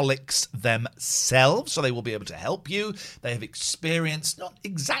alcoholics themselves, so they will be able to help you. They have experienced not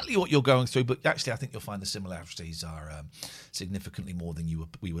exactly what you're going through, but actually I think you'll find the similarities are significantly more than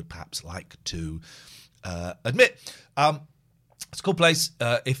we would perhaps like to admit. It's a cool place.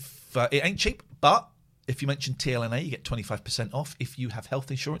 If it ain't cheap, but if you mention TLNA, you get 25% off. If you have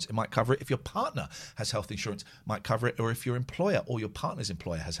health insurance, it might cover it. If your partner has health insurance, it might cover it. Or if your employer or your partner's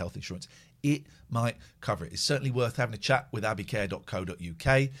employer has health insurance, it might cover it. It's certainly worth having a chat with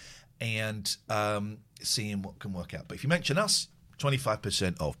abbeycare.co.uk and seeing what can work out. But if you mention us,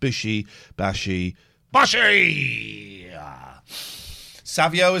 25% off. Bishi, Bashi, Bashi!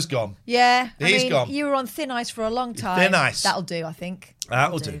 Savio is gone. Yeah. He's gone. You were on thin ice for a long time. Thin ice. That'll do, I think.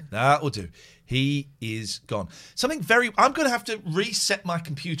 That'll do. He is gone. I'm going to have to reset my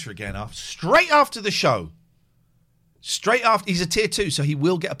computer again straight after the show. Straight after. He's a tier 2, so he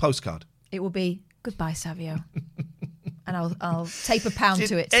will get a postcard. It will be, goodbye, Savio. And I'll tape a pound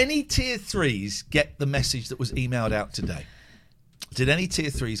to it. Did any tier 3s get the message that was emailed out today? Did any tier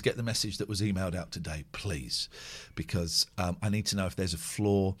 3s get the message that was emailed out today, please? Because I need to know if there's a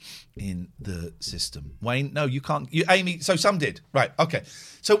flaw in the system. Wayne, no, you can't. Amy, so some did. Right, okay.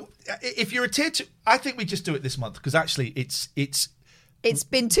 So if you're a tier 2, I think we just do it this month because actually it's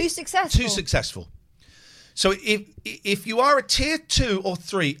been too successful. Too successful. So if you are a tier 2 or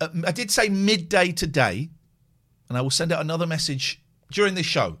 3, I did say midday today, and I will send out another message during this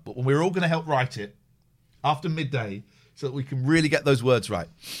show, but we're all going to help write it after midday so that we can really get those words right.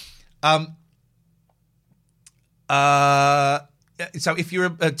 So if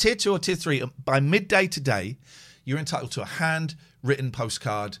you're a tier 2 or tier 3, by midday today, you're entitled to a handwritten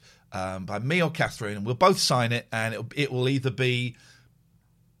postcard by me or Catherine, and we'll both sign it, and it will either be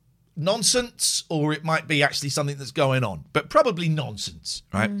nonsense or it might be actually something that's going on, but probably nonsense,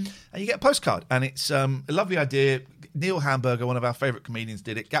 right? And you get a postcard, and it's a lovely idea. Neil Hamburger, one of our favourite comedians,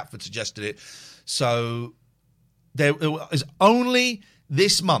 did it. Gatford suggested it. So there is only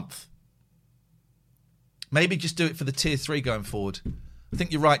this month. Maybe just do it for the tier 3 going forward. I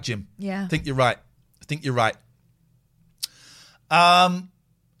think you're right, Jim. Yeah. I think you're right.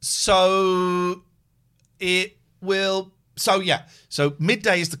 So it will... So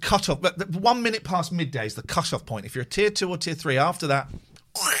midday is the cutoff. But 1 minute past midday is the cutoff point. If you're a tier 2 or tier 3, after that,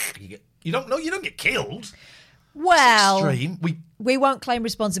 you don't get killed. Well, it's extreme. We won't claim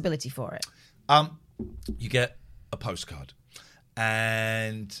responsibility for it. You get a postcard,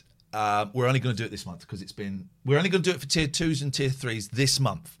 and we're only going to do it this month because we're only going to do it for tier 2s and tier 3s this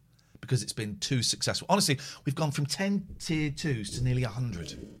month because it's been too successful. Honestly, we've gone from 10 tier 2s to nearly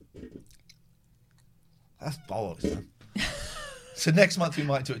 100. That's bollocks, man. So next month we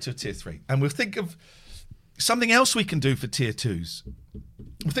might do it to a tier 3, and we'll think of something else we can do for tier 2s.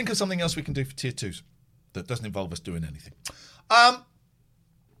 We'll think of something else we can do for tier 2s that doesn't involve us doing anything.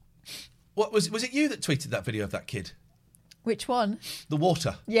 What was it you that tweeted that video of that kid? Which one? The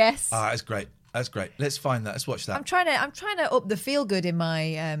water. Yes. That's great. Let's find that. Let's watch that. I'm trying to up the feel good in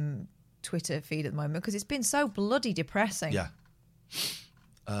my Twitter feed at the moment because it's been so bloody depressing. Yeah.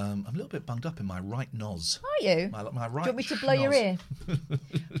 I'm a little bit bunged up in my right nose. Are you? My right. Do you want me to blow your ear?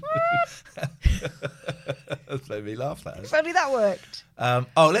 Made me laugh. That. If only that worked.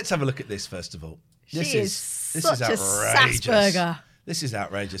 Let's have a look at this first of all. This is such outrageous. a sassburger. This is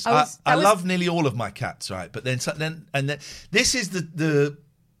outrageous. I love nearly all of my cats, right? But then this is the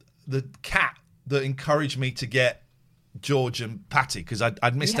cat that encouraged me to get George and Patty because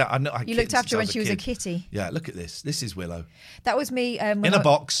I'd missed out. You looked after her when she was a kitty. Yeah, look at this. This is Willow. That was me in a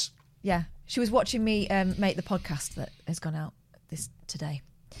box. Yeah, she was watching me make the podcast that has gone out today.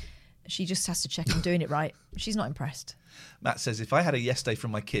 She just has to check I'm doing it right. She's not impressed. Matt says, if I had a yes day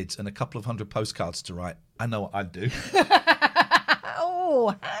from my kids and a couple of 100 postcards to write, I know what I'd do.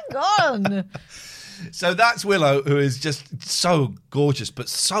 Oh, hang on. So that's Willow, who is just so gorgeous, but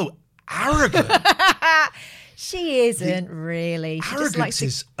so arrogant. She isn't really. She Arrogance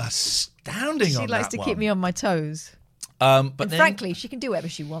is astounding. She likes to keep me on my toes. Frankly, she can do whatever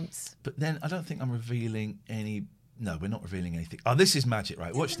she wants. But then I don't think I'm revealing any... No, we're not revealing anything. Oh, this is magic,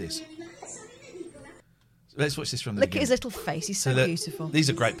 right? Watch this. Let's watch this from the beginning. Look at his little face. He's so beautiful. These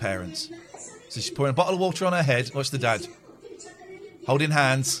are great parents. So she's pouring a bottle of water on her head. Watch the dad. Holding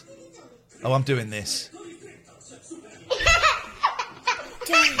hands. Oh, I'm doing this.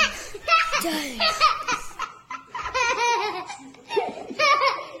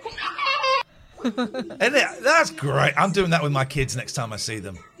 Isn't it? That's great. I'm doing that with my kids next time I see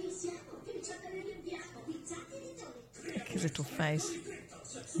them. Look at his little face.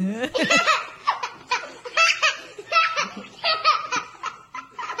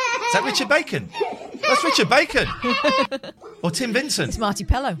 Is that Richard Bacon? That's Richard Bacon. Or Tim Vincent. It's Marty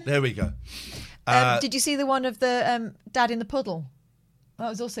Pello. There we go. Did you see the one of the dad in the puddle? That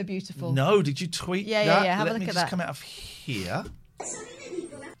was also beautiful. No, did you tweet that? Yeah. Have a look Let me at just that. come out of here.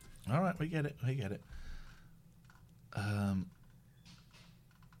 All right, we get it.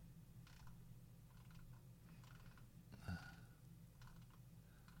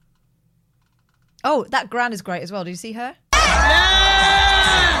 Oh, that Gran is great as well. Did you see her?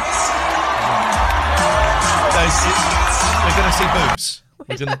 We're going to see boobs.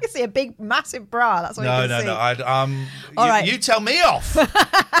 I can see a big, massive bra. That's what you can see. No. All right. You tell me off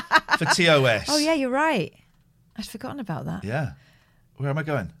for TOS. Oh, yeah, you're right. I'd forgotten about that. Yeah. Where am I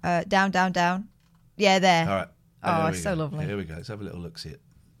going? Down. Yeah, there. All right. Oh, it's so lovely. Here we go. Let's have a little look. See it.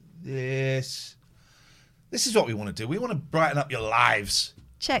 This is what we want to do. We want to brighten up your lives.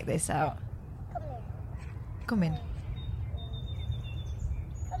 Check this out. Come in.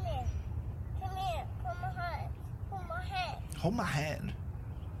 Come here. Hold my hand. Hold my hand.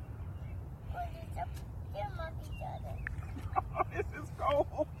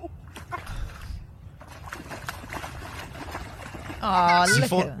 Oh, Does he look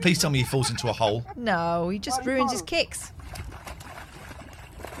fall- at him. Please tell me he falls into a hole. No, he just ruins his kicks.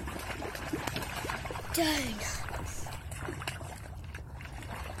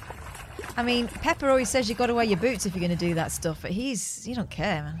 I mean, Pepper always says you've got to wear your boots if you're going to do that stuff, but he don't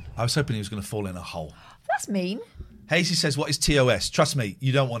care, man. I was hoping he was going to fall in a hole. That's mean. Hazy says, what is TOS? Trust me,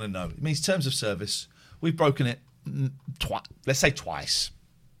 you don't want to know. It means terms of service. We've broken it let's say twice.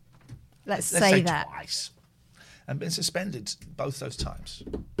 Let's say that. Twice. And been suspended both those times.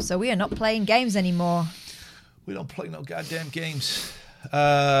 So we are not playing games anymore. We don't play no goddamn games.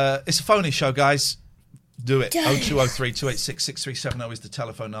 It's a phone-in show, guys. Do it. 0203 286 6370 is the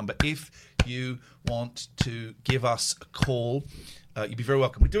telephone number. If you want to give us a call, you'd be very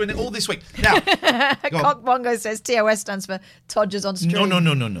welcome. We're doing it all this week. Now, Cockbongo says TOS stands for Todgers on Stream.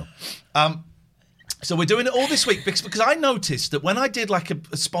 No. So we're doing it all this week because I noticed that when I did like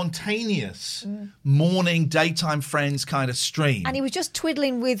a spontaneous morning, daytime friends kind of stream, And he was just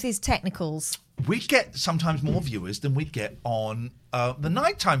twiddling with his technicals. we'd get sometimes more viewers than we'd get on the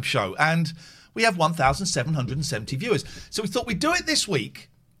nighttime show. And we have 1,770 viewers. So we thought we'd do it this week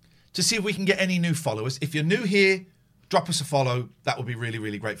to see if we can get any new followers. If you're new here, drop us a follow. That would be really,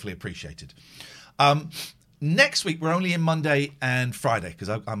 really gratefully appreciated. Next week, we're only in Monday and Friday because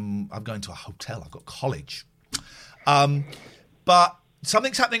I'm going to a hotel. I've got college. But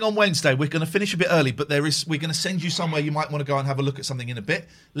something's happening on Wednesday. We're going to finish a bit early, but we're going to send you somewhere you might want to go and have a look at something in a bit.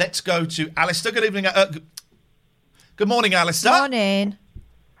 Let's go to Alistair. Good evening. Good morning, Alistair. Morning.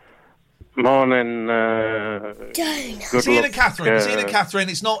 Morning. See you, Catherine. See you, Catherine.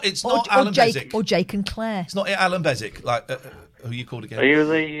 It's not Alan Bezic. Or Jake and Claire. It's not Alan Bezic. Like who you called again? Are you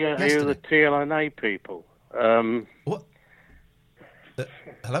the TLNA people? What?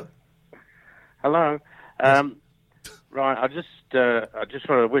 Hello. Hello. Right. I just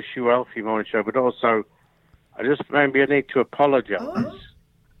want to wish you well for your morning show, but also I need to apologise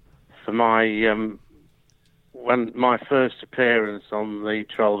for my my first appearance on the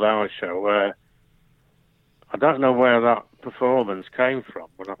 12-hour show, where I don't know where that performance came from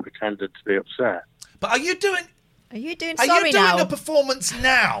when I pretended to be upset. But are you doing sorry now? a performance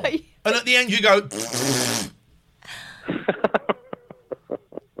now? And at the end you go.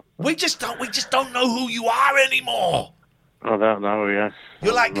 we just don't know who you are anymore. I don't know. Yes.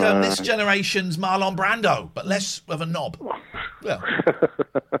 You're like this generation's Marlon Brando, but less of a knob. Well.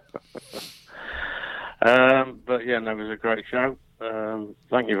 But yeah, no, it was a great show.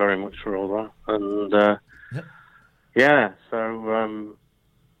 Thank you very much for all that. And yeah, so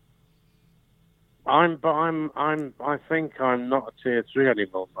I think I'm not a tier 3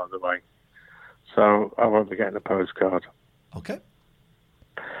 anymore, by the way. So I won't be getting a postcard. Okay.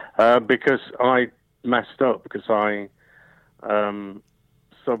 Because I messed up because I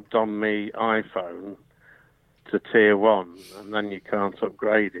subbed on my iPhone to tier 1, and then you can't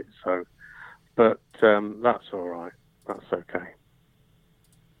upgrade it. So, but that's all right. That's okay.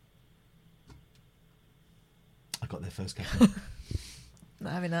 I got there first, Catherine.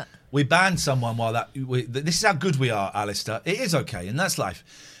 Not having that. We banned someone while this is how good we are, Alistair. It is okay, and that's life.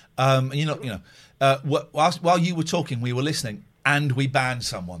 And while you were talking, we were listening, and we banned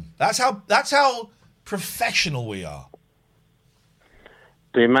someone. That's how professional we are.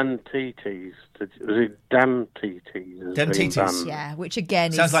 Dem TTs. Was it Dem TTs? Dem TTs. Yeah, which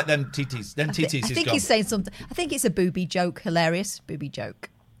again sounds is... like them TTs. Them TTs I think he's saying something. I think it's a booby joke. Hilarious. Booby joke.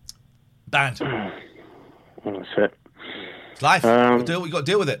 Banned. That's it. It's life. We've got to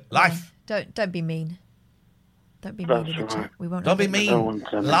deal with it. Life. Don't be mean. Don't be mean in the chat. We won't. Don't be mean.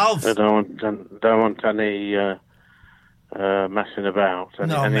 Love. I don't want any messing about.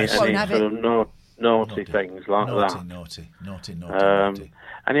 Any sort of naughty things like that. Naughty.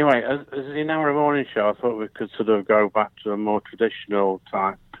 Anyway, as the hour morning show, I thought we could sort of go back to a more traditional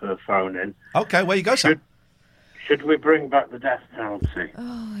type phone-in. Okay, where you go, Sam? Should we bring back the death penalty?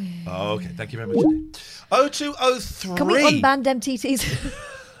 Oh, okay. Thank you very much. 0203. Can we unban them TTs?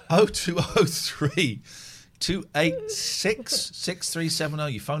 0203 286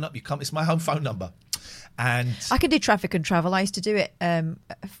 6370. You phone up, you come. It's my home phone number. And I can do traffic and travel. I used to do it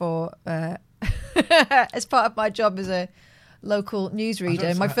for as part of my job as a local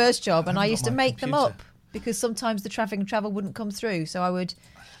newsreader, my first job, and I used to make them up because sometimes the traffic and travel wouldn't come through. So I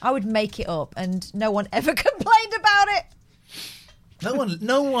would make it up, and no one ever complained about it.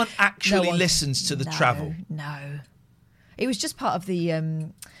 No one actually listens to the travel. No, it was just part of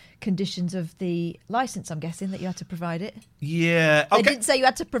the conditions of the license. I'm guessing that you had to provide it. Yeah, okay. They didn't say you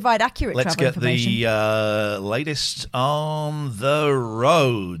had to provide accurate travel information. Let's get the latest on the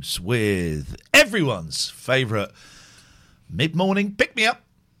roads with everyone's favourite Mid-morning, pick me up.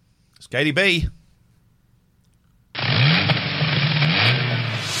 It's Katie B.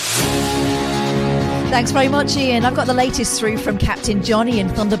 Thanks very much, Ian. I've got the latest through from Captain Johnny in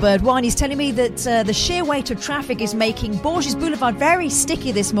Thunderbird 1. He's telling me that the sheer weight of traffic is making Borges Boulevard very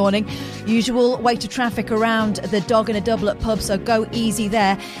sticky this morning. Usual weight of traffic around the Dog and a Double at pub, so go easy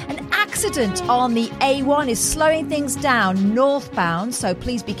there. An accident on the A1 is slowing things down northbound, so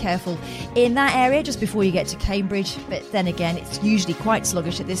please be careful in that area just before you get to Cambridge. But then again, it's usually quite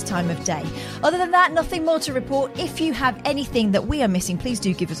sluggish at this time of day. Other than that, nothing more to report. If you have anything that we are missing, please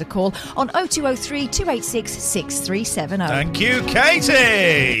do give us a call on 0203 286 6370. Thank you,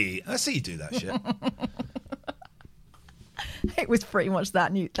 Katie. I see you do that shit. It was pretty much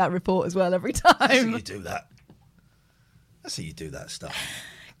that report as well every time. I see you do that. I see you do that stuff.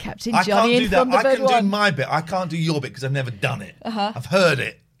 Captain Johnny in Thunderbird 1. I can do my bit. I can't do your bit because I've never done it. Uh-huh. I've heard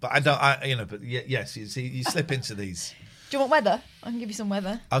it, but I don't. But yes, you see, you slip into these. Do you want weather? I can give you some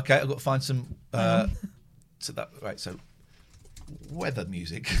weather. Okay, I've got to find some. So weather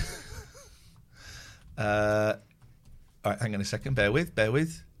music. All right, hang on a second. Bear with.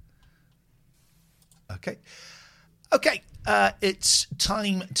 Okay. It's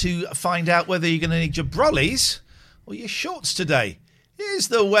time to find out whether you're going to need your brollies or your shorts today. Here's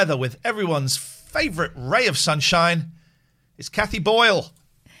the weather with everyone's favourite ray of sunshine. It's Kathy Boyle.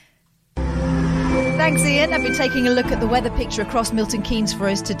 Thanks, Ian. I've been taking a look at the weather picture across Milton Keynes for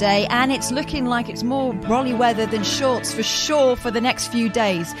us today, and it's looking like it's more brolly weather than shorts for sure for the next few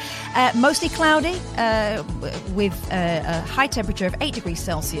days. Mostly cloudy with a high temperature of 8 degrees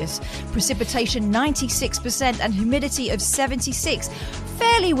Celsius, precipitation 96% and humidity of 76%.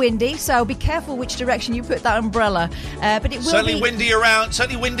 Fairly windy, so be careful which direction you put that umbrella. But it will certainly be windy around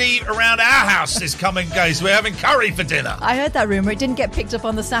our house this coming days. We're having curry for dinner. I heard that rumour. It didn't get picked up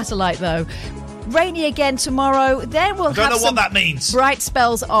on the satellite though. Rainy again tomorrow. Then we'll don't have know some what that means. Bright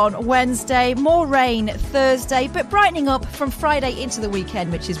spells on Wednesday. More rain Thursday, but brightening up from Friday into the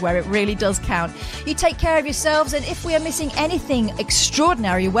weekend, which is where it really does count. You take care of yourselves, and if we are missing anything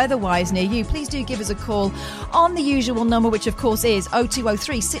extraordinary weather-wise near you, please do give us a call on the usual number, which of course is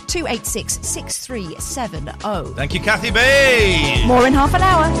 0203 286 6370. Thank you, Kathy B. More in half an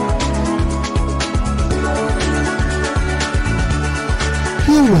hour.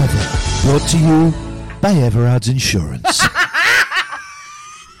 Your weather. Brought to you by Everard's Insurance.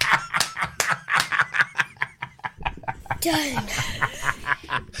 Done.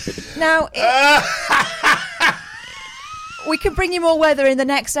 Now, we can bring you more weather in the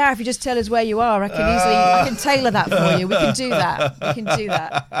next hour if you just tell us where you are. I can tailor that for you. We can do that.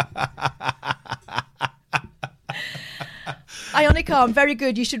 Ionicom, very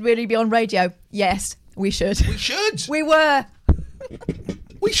good. You should really be on radio. Yes, we should. We were.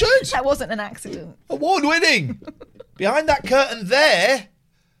 We should. That wasn't an accident. Award-winning. Behind that curtain there,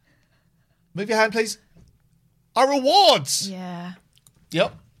 move your hand, please, are awards. Yeah.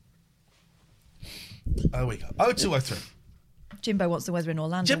 Yep. There we go. 0203. Jimbo wants the weather in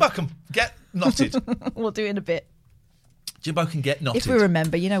Orlando. Jimbo can get knotted. We'll do it in a bit. Jimbo can get knotted. If we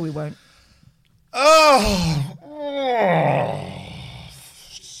remember, you know we won't. Oh.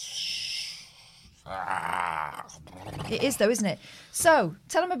 It is, though, isn't it? So,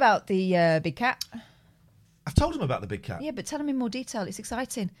 tell him about the big cat. I've told him about the big cat. Yeah, but tell him in more detail. It's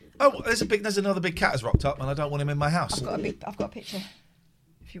exciting. Oh, there's another big cat has rocked up, and I don't want him in my house. I've got a picture.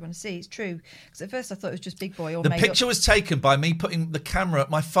 If you want to see, it's true. Because at first I thought it was just Big Boy. The picture was taken by me putting the camera,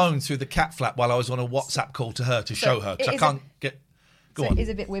 my phone, through the cat flap while I was on a WhatsApp call to her to show her. Because I can't get. Go on. It is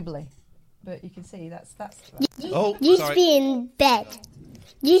a bit wibbly, but you can see that's. Oh, you sorry. should be in bed.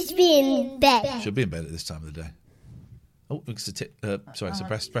 You should be in bed. Should be in bed at this time of the day. Oh, it's a tip. Sorry, it's a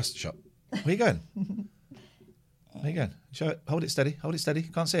breast shot. Where are you going? Where are you going? Show it. Hold it steady. Hold it steady.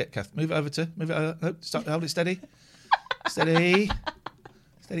 Can't see it, Kath. Move it over. No, stop. Hold it steady. Steady.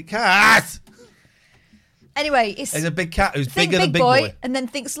 Steady, Kath. Anyway, there's a big cat who's think bigger than Big Boy. And then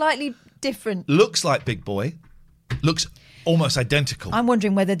think slightly different. Looks like Big Boy. Looks almost identical. I'm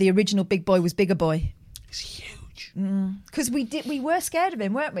wondering whether the original Big Boy was Bigger Boy. He's huge. Because we were scared of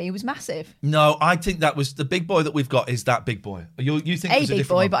him, weren't we? He was massive. No, I think that was the Big Boy that we've got is that Big Boy. You think it was a Big different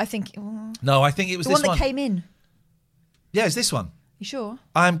Boy, one? but I think No, I think it was the this one that came in. Yeah, it's this one. You sure?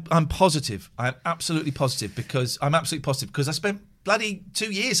 I'm positive. I'm absolutely positive because I spent bloody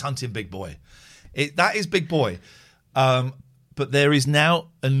 2 years hunting Big Boy. That is Big Boy. But there is now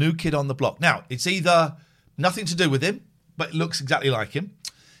a new kid on the block. Now, it's either nothing to do with him, but it looks exactly like him,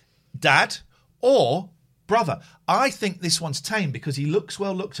 dad, or brother. I think this one's tame because he looks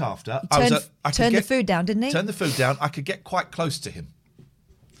well looked after. Turned the food down, didn't he? Turned the food down. I could get quite close to him.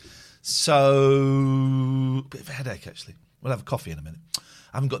 So, bit of a headache, actually. We'll have a coffee in a minute.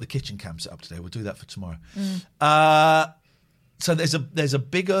 I haven't got the kitchen cam set up today. We'll do that for tomorrow. So there's a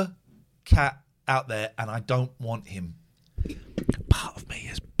bigger cat out there, and I don't want him. Part of me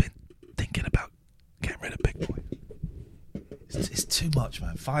has been thinking about getting rid of Big Boy. It's too much,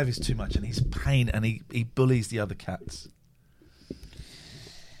 man. 5 is too much, and he's a pain, and he bullies the other cats.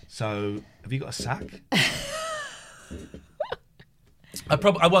 So, have you got a sack?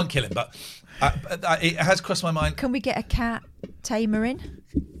 I won't kill him, but it has crossed my mind. Can we get a cat tamer in?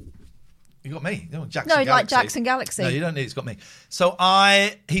 You got me. No, Jackson No, Galaxy. like Jackson Galaxy. No, you don't need it. It's got me. So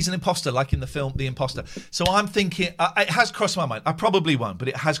he's an imposter, like in the film The Imposter. So I'm thinking, it has crossed my mind. I probably won't, but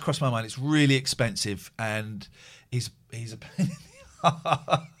it has crossed my mind. It's really expensive, and he's a pain in the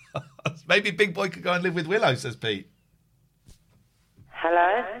arse. Maybe Big Boy could go and live with Willow, says Pete.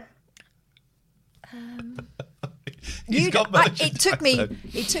 Hello? It took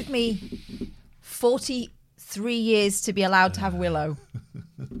me 43 years to be allowed to have Willow.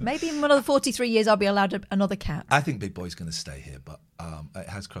 Maybe in another 43 years I'll be allowed another cat. I think Big Boy's going to stay here, but it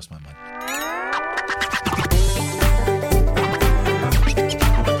has crossed my mind.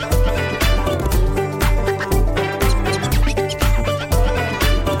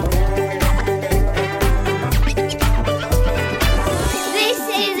 This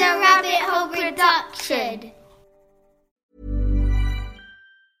is a Rabbit Hole production.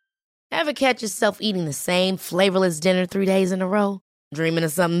 Ever catch yourself eating the same flavorless dinner 3 days in a row? Dreaming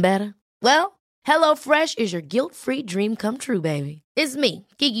of something better? Well, HelloFresh is your guilt-free dream come true, baby. It's me,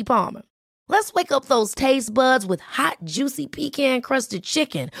 Keke Palmer. Let's wake up those taste buds with hot, juicy pecan-crusted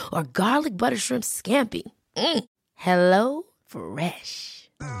chicken or garlic butter shrimp scampi. Hello Fresh.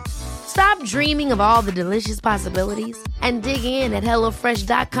 Stop dreaming of all the delicious possibilities and dig in at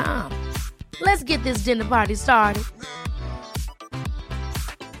HelloFresh.com. Let's get this dinner party started.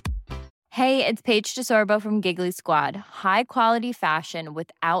 Hey, it's Paige DeSorbo from Giggly Squad. High quality fashion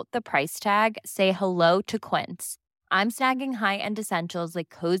without the price tag. Say hello to Quince. I'm snagging high-end essentials like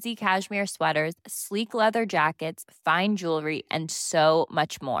cozy cashmere sweaters, sleek leather jackets, fine jewelry, and so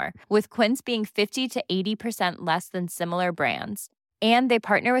much more. With Quince being 50 to 80% less than similar brands. And they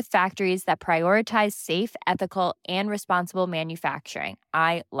partner with factories that prioritize safe, ethical, and responsible manufacturing.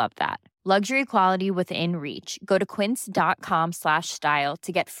 I love that. Luxury quality within reach. Go to quince.com/style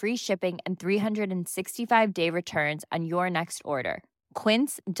to get free shipping and 365-day returns on your next order.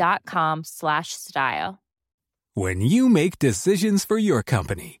 Quince.com/style. When you make decisions for your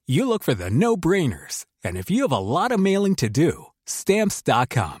company, you look for the no-brainers. And if you have a lot of mailing to do,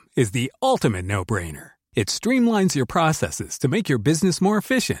 Stamps.com is the ultimate no-brainer. It streamlines your processes to make your business more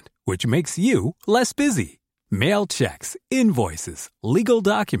efficient, which makes you less busy. Mail checks, invoices, legal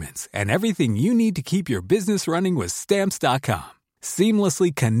documents, and everything you need to keep your business running with Stamps.com.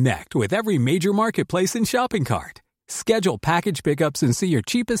 Seamlessly connect with every major marketplace and shopping cart. Schedule package pickups and see your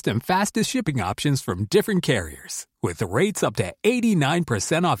cheapest and fastest shipping options from different carriers, with rates up to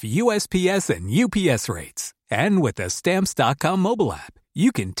 89% off USPS and UPS rates. And with the Stamps.com mobile app,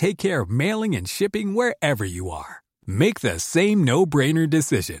 you can take care of mailing and shipping wherever you are. Make the same no-brainer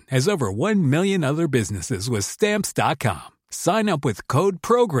decision as over 1 million other businesses with Stamps.com. Sign up with code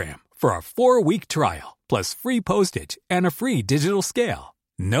PROGRAM for a 4-week trial, plus free postage and a free digital scale.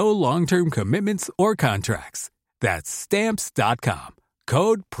 No long-term commitments or contracts. That's Stamps.com.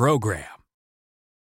 Code PROGRAM.